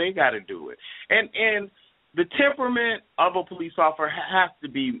 they got to do it. And the temperament of a police officer has to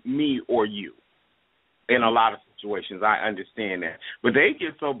be me or you in a lot of situations. I understand that. But they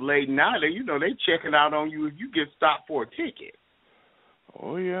get so blatant now that, they checking out on you if you get stopped for a ticket.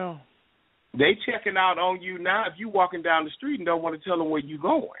 Oh, yeah. They checking out on you now if you walking down the street and don't want to tell them where you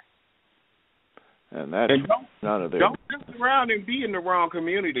going. And that's none of their... Don't mess around and be in the wrong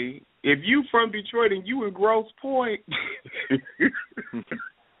community. If you from Detroit and you in Grosse Pointe and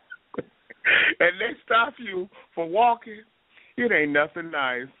they stop you for walking, it ain't nothing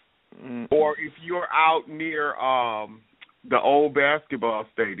nice. Mm-mm. Or if you're out near the old basketball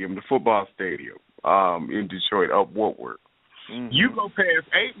stadium, the football stadium in Detroit, up Woodward, you go past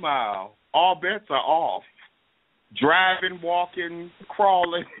 8 Mile, all bets are off. Driving, walking,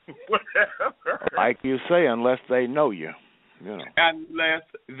 crawling, whatever. Like you say, unless they know you. Unless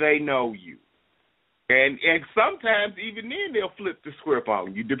they know you. And sometimes even then they'll flip the script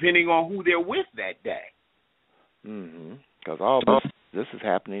on you, depending on who they're with that day. Because all the this is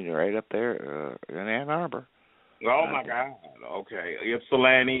happening right up there in Ann Arbor. Oh my God! Okay,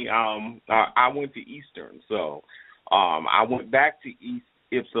 Ypsilanti. I went to Eastern, so I went back to East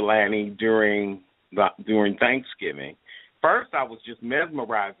Ypsilanti during Thanksgiving. First, I was just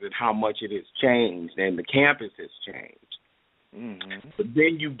mesmerized at how much it has changed, and the campus has changed. Mm-hmm. But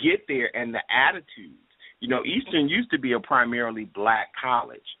then you get there, and the attitudes. You know, Eastern used to be a primarily black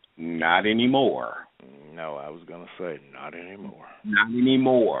college. Not anymore. No, I was going to say not anymore. Not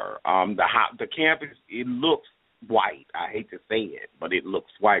anymore. The campus, it looks white. I hate to say it, but it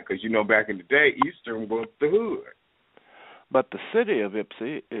looks white because, you know, back in the day, Eastern was the hood. But the city of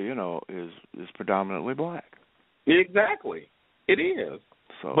Ypsi, you know, is predominantly black. Exactly. It is.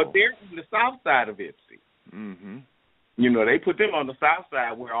 So, but they're on the south side of Ypsi. Mm-hmm. You know, they put them on the south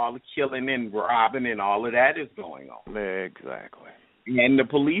side where all the killing and robbing and all of that is going on. Exactly. And the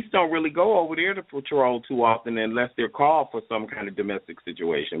police don't really go over there to patrol too often unless they're called for some kind of domestic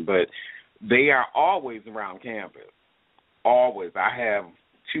situation. But they are always around campus. Always. I have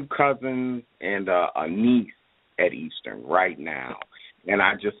 2 cousins and a niece at Eastern right now. And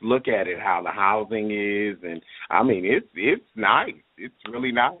I just look at it, how the housing is, and I mean, it's nice. It's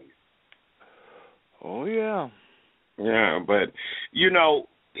really nice. Oh, yeah. Yeah, but, you know,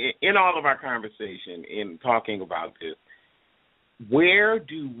 in all of our conversation, in talking about this, where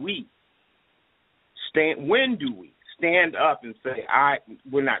do we stand? When do we stand up and say,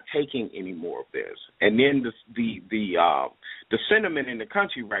 we're not taking any more of this? And then the sentiment in the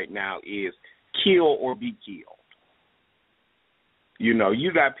country right now is kill or be killed. You know,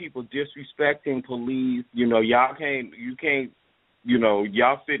 you got people disrespecting police. You know, y'all sitting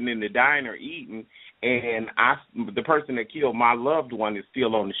in the diner eating, and the person that killed my loved one is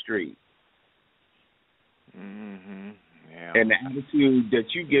still on the street. Mm-hmm. Yeah. And the attitude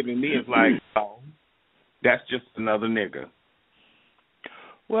that you giving me is like, oh, that's just another nigga.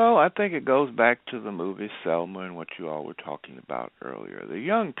 Well, I think it goes back to the movie Selma and what you all were talking about earlier. The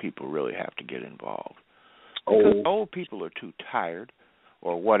young people really have to get involved. Because old people are too tired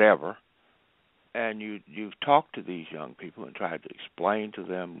or whatever, and you've talked to these young people and tried to explain to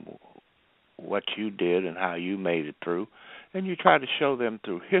them what you did and how you made it through, and you try to show them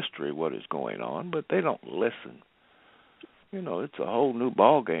through history what is going on, but they don't listen. You know, it's a whole new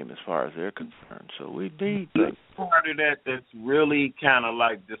ball game as far as they're concerned. So we need things. Part of that that's really kind of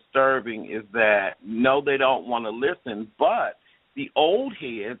like disturbing is that, no, they don't want to listen, but the old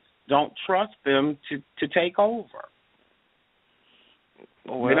heads don't trust them to take over.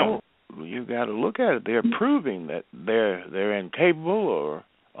 Well, you got to look at it. They're proving that they're incapable or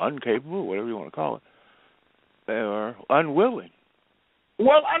incapable, whatever you want to call it. They are unwilling.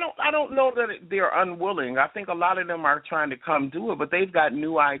 Well, I don't know that they're unwilling. I think a lot of them are trying to come do it, but they've got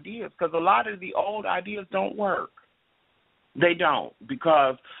new ideas because a lot of the old ideas don't work. They don't,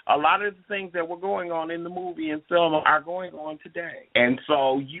 because a lot of the things that were going on in the movie in Selma are going on today. And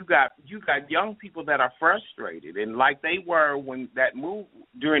so you got young people that are frustrated, and like they were when that movie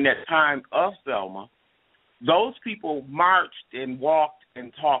during that time of Selma, those people marched and walked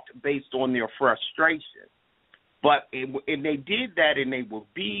and talked based on their frustration. But and they did that, and they were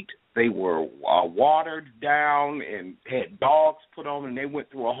beat, they were watered down, and had dogs put on, and they went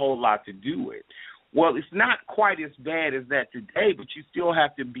through a whole lot to do it. Well, it's not quite as bad as that today, but you still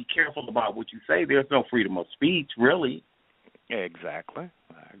have to be careful about what you say. There's no freedom of speech, really. Exactly.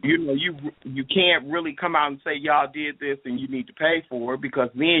 You know, you can't really come out and say y'all did this and you need to pay for it,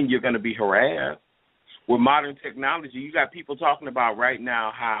 because then you're going to be harassed. With modern technology, you got people talking about right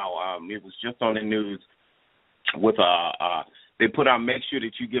now how it was just on the news with they put out, make sure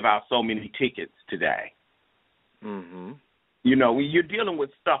that you give out so many tickets today. Mm-hmm. You know, when you're dealing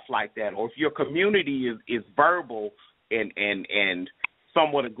with stuff like that, or if your community is verbal and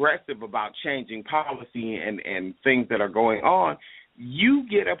somewhat aggressive about changing policy and things that are going on, you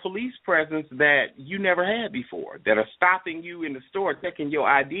get a police presence that you never had before, that are stopping you in the store, checking your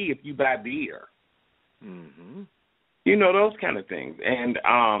ID if you buy beer. Mm-hmm. You know, those kind of things. And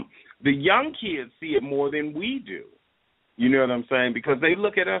the young kids see it more than we do. You know what I'm saying? Because they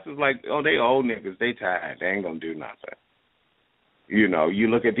look at us as like, oh, they old niggas, they tired, they ain't going to do nothing. You know, you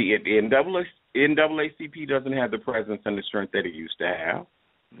look at the NAACP doesn't have the presence and the strength that it used to have.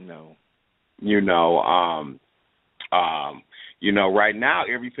 No. You know, right now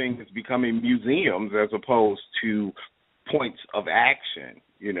everything is becoming museums as opposed to points of action.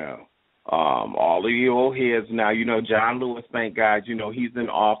 You know, all of the old heads now. You know, John Lewis, thank God, you know, he's in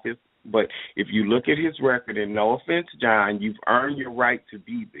office. But if you look at his record, and no offense, John, you've earned your right to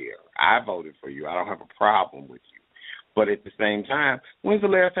be there. I voted for you. I don't have a problem with you. But at the same time, when's the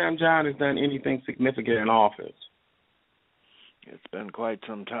last time John has done anything significant in office? It's been quite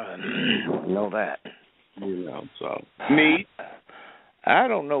some time. You know that. You know, so me. I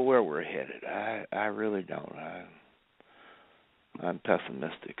don't know where we're headed. I really don't. I'm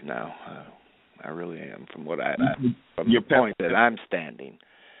pessimistic now. I really am. From what from the point that I'm standing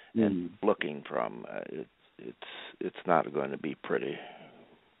and looking from, it's not going to be pretty.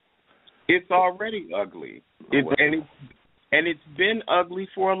 It's already ugly. It's been ugly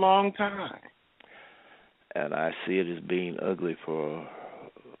for a long time. And I see it as being ugly for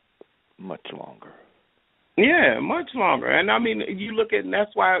much longer. Yeah, much longer. And I mean, you look at, and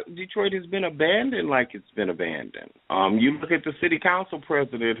that's why Detroit has been abandoned like it's been abandoned. You look at the city council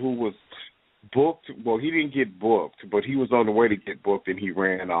president who was booked. Well, he didn't get booked, but he was on the way to get booked, and he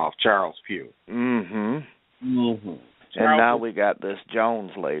ran off. Charles Pugh. And now we got this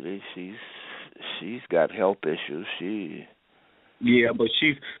Jones lady. She's got health issues. Yeah, but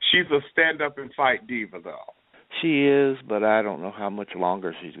she's a stand up and fight diva though. She is, but I don't know how much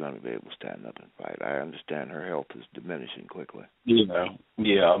longer she's going to be able to stand up and fight. I understand her health is diminishing quickly.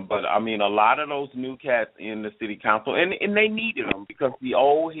 Yeah, but I mean, a lot of those new cats in the city council, and they needed them because the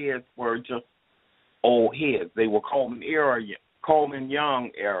old heads were just old heads. They were Coleman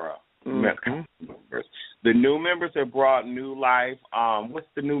Young era members. The new members have brought new life. What's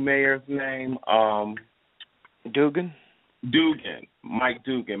the new mayor's name? Dugan, Mike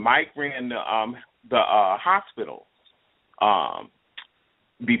Dugan. Mike ran the hospital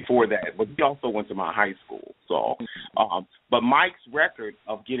before that, but he also went to my high school. So, but Mike's record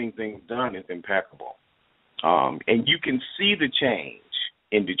of getting things done is impeccable, and you can see the change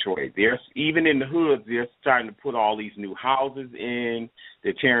in Detroit. There's even in the hoods, they're starting to put all these new houses in.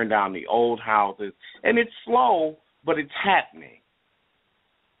 They're tearing down the old houses, and it's slow, but it's happening.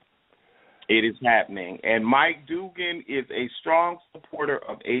 It is happening. And Mike Dugan is a strong supporter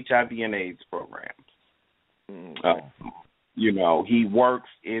of HIV and AIDS programs. You know, he works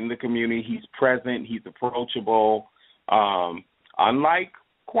in the community. He's present. He's approachable. Unlike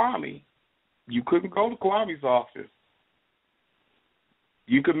Kwame, you couldn't go to Kwame's office.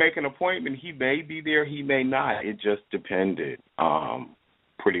 You could make an appointment. He may be there. He may not. It just depended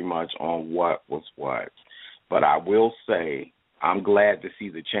pretty much on what was what. But I will say, I'm glad to see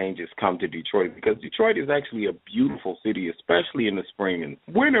the changes come to Detroit because Detroit is actually a beautiful city, especially in the spring. And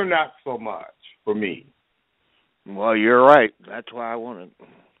winter, not so much for me. Well, you're right. That's why I want to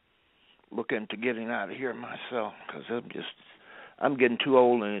look into getting out of here myself because I'm getting too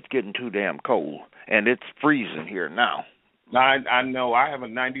old and it's getting too damn cold. And it's freezing here now. I know. I have a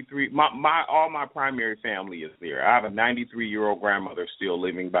 93. All my primary family is there. I have a 93-year-old grandmother still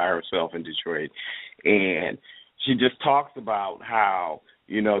living by herself in Detroit, and she just talks about how,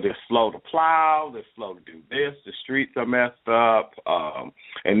 you know, they're slow to plow, they're slow to do this, the streets are messed up,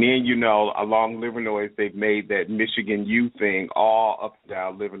 and then, you know, along Livernois, they've made that Michigan U thing all up and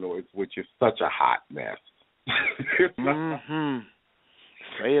down Livernois, which is such a hot mess. Say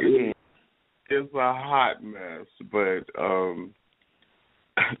it again. It's a hot mess, but,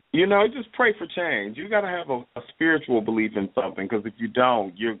 you know, just pray for change. You got to have a spiritual belief in something because if you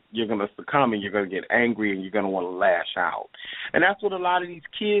don't, you're going to succumb and you're going to get angry and you're going to want to lash out. And that's what a lot of these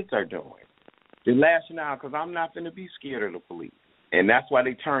kids are doing. They're lashing out because I'm not going to be scared of the police. And that's why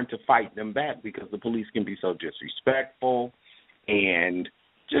they turn to fight them back because the police can be so disrespectful and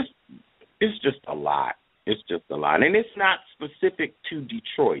it's just a lot. It's just a lot. And it's not specific to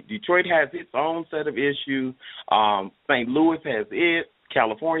Detroit. Detroit has its own set of issues. St. Louis has it.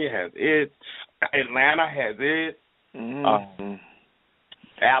 California has it. Atlanta has it.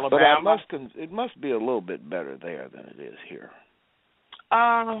 Alabama. But it must be a little bit better there than it is here.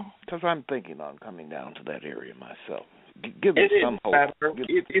 Because I'm thinking on coming down to that area myself. Give me some hope.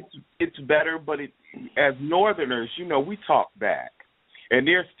 It's better, but as Northerners, you know, we talk back. And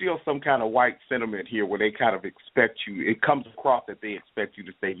there's still some kind of white sentiment here where they kind of expect you. It comes across that they expect you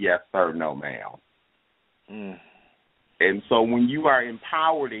to say yes, sir, no, ma'am. And so when you are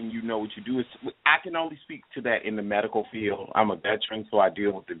empowered and you know what you do, I can only speak to that in the medical field. I'm a veteran, so I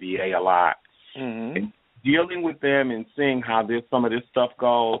deal with the VA a lot. And dealing with them and seeing how some of this stuff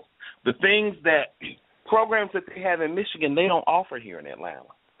goes, the things that programs that they have in Michigan, they don't offer here in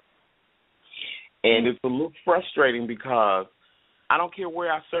Atlanta. And it's a little frustrating because I don't care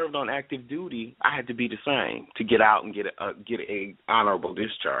where I served on active duty, I had to be the same to get out and get a honorable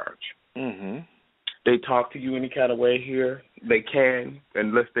discharge. They talk to you any kind of way here. They can,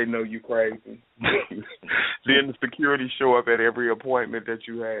 unless they know you crazy. Then the security show up at every appointment that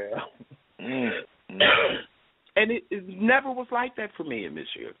you have. And it never was like that for me in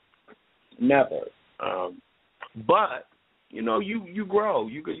Michigan. Never. But you know, you grow.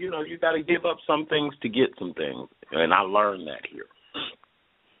 You got to give up some things to get some things, and I learned that here.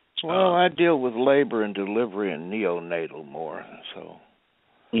 Well, I deal with labor and delivery and neonatal more, so.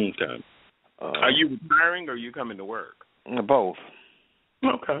 Okay. Are you retiring or are you coming to work? Both.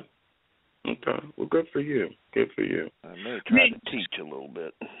 Okay. Well, good for you. Good for you. I may try to teach a little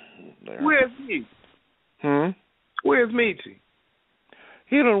bit there. Where's Meaty? Where's Meaty?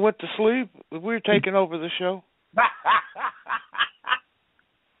 He done went to sleep. We're taking over the show.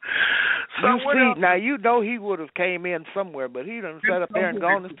 Now, you know he would have came in somewhere, but he done sat up there and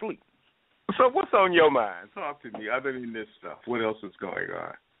gone to sleep. So what's on your mind? Talk to me. Other than this stuff, what else is going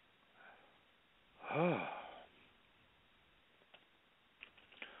on?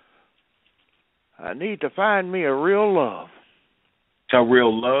 I need to find me a real love. A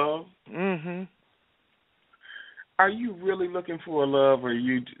real love? Mm-hmm. Are you really looking for a love, or are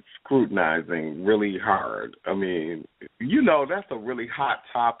you scrutinizing really hard? I mean, you know, that's a really hot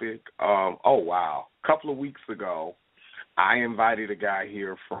topic. A couple of weeks ago, I invited a guy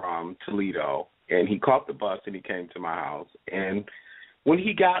here from Toledo, and he caught the bus, and he came to my house. And when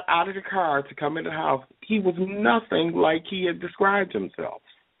he got out of the car to come in the house, he was nothing like he had described himself.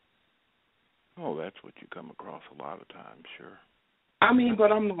 Oh, that's what you come across a lot of times, sure. I mean,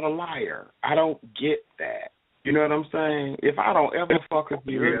 but I'm not a liar. I don't get that. You know what I'm saying? If I don't ever fuck with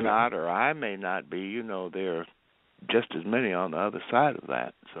you, you're not, or I may not be. You know, there are just as many on the other side of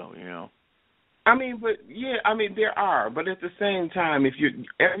that. So, you know. I mean, there are. But at the same time,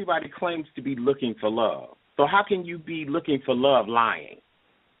 everybody claims to be looking for love. So how can you be looking for love lying?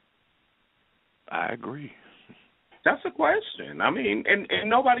 I agree. That's a question. I mean, and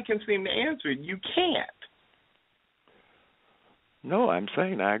nobody can seem to answer it. You can't. No, I'm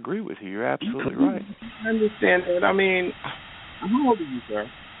saying I agree with you. You're absolutely right. I understand that. I mean, how old are you, sir?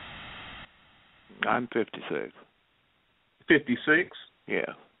 I'm 56. 56?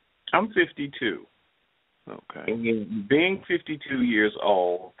 Yeah. I'm 52. Okay. And being 52 years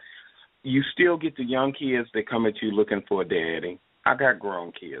old, you still get the young kids that come at you looking for a daddy. I got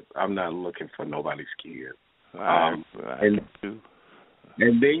grown kids. I'm not looking for nobody's kids. And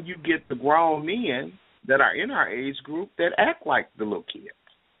then you get the grown men that are in our age group that act like the little kids.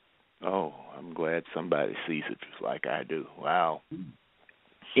 Oh, I'm glad somebody sees it just like I do. Wow.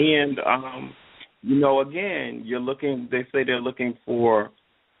 And, you know, again, they say they're looking for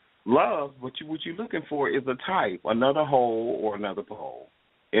love, but what you're looking for is a type, another hole or another pole.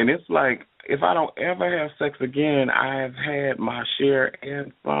 And it's like, if I don't ever have sex again, I have had my share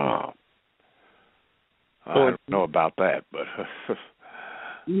and some. I don't know about that, but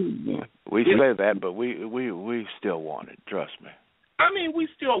we say that, but we still want it. Trust me. I mean, we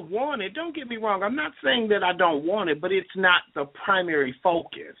still want it. Don't get me wrong. I'm not saying that I don't want it, but it's not the primary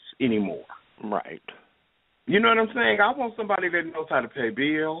focus anymore. Right. You know what I'm saying? I want somebody that knows how to pay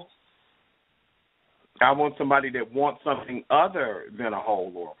bills. I want somebody that wants something other than a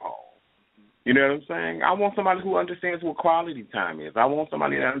hole or a pole. You know what I'm saying? I want somebody who understands what quality time is. I want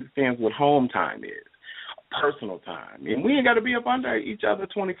somebody that understands what home time is, personal time. And we ain't got to be up under each other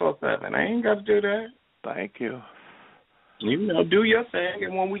 24/7. I ain't got to do that. Thank you. You know, do your thing,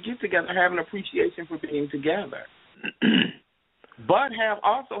 and when we get together, have an appreciation for being together. But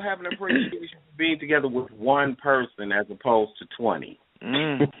also have an appreciation for being together with one person as opposed to 20.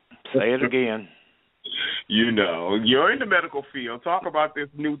 Say it again. You know, you're in the medical field. Talk about this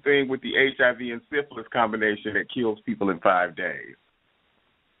new thing with the HIV and syphilis combination that kills people in 5 days.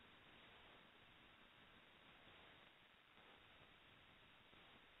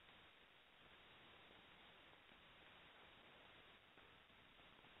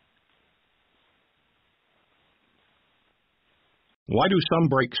 Why do some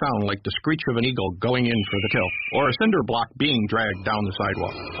brakes sound like the screech of an eagle going in for the kill, or a cinder block being dragged down the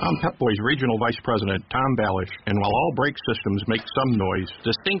sidewalk? I'm Pep Boys Regional Vice President Tom Ballish, and while all brake systems make some noise,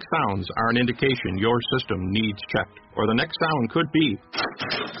 distinct sounds are an indication your system needs checked, or the next sound could be...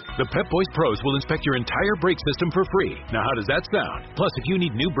 The Pep Boys Pros will inspect your entire brake system for free. Now, how does that sound? Plus, if you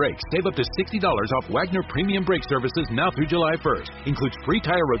need new brakes, save up to $60 off Wagner Premium Brake Services now through July 1st. Includes free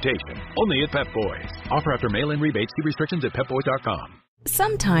tire rotation, only at Pep Boys. Offer after mail-in rebates. See restrictions at pepboys.com.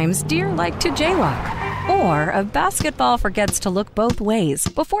 Sometimes deer like to jaywalk, or a basketball forgets to look both ways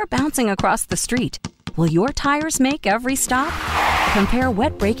before bouncing across the street. Will your tires make every stop? Compare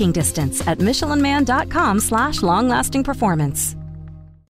wet braking distance at michelinman.com/long-lasting performance.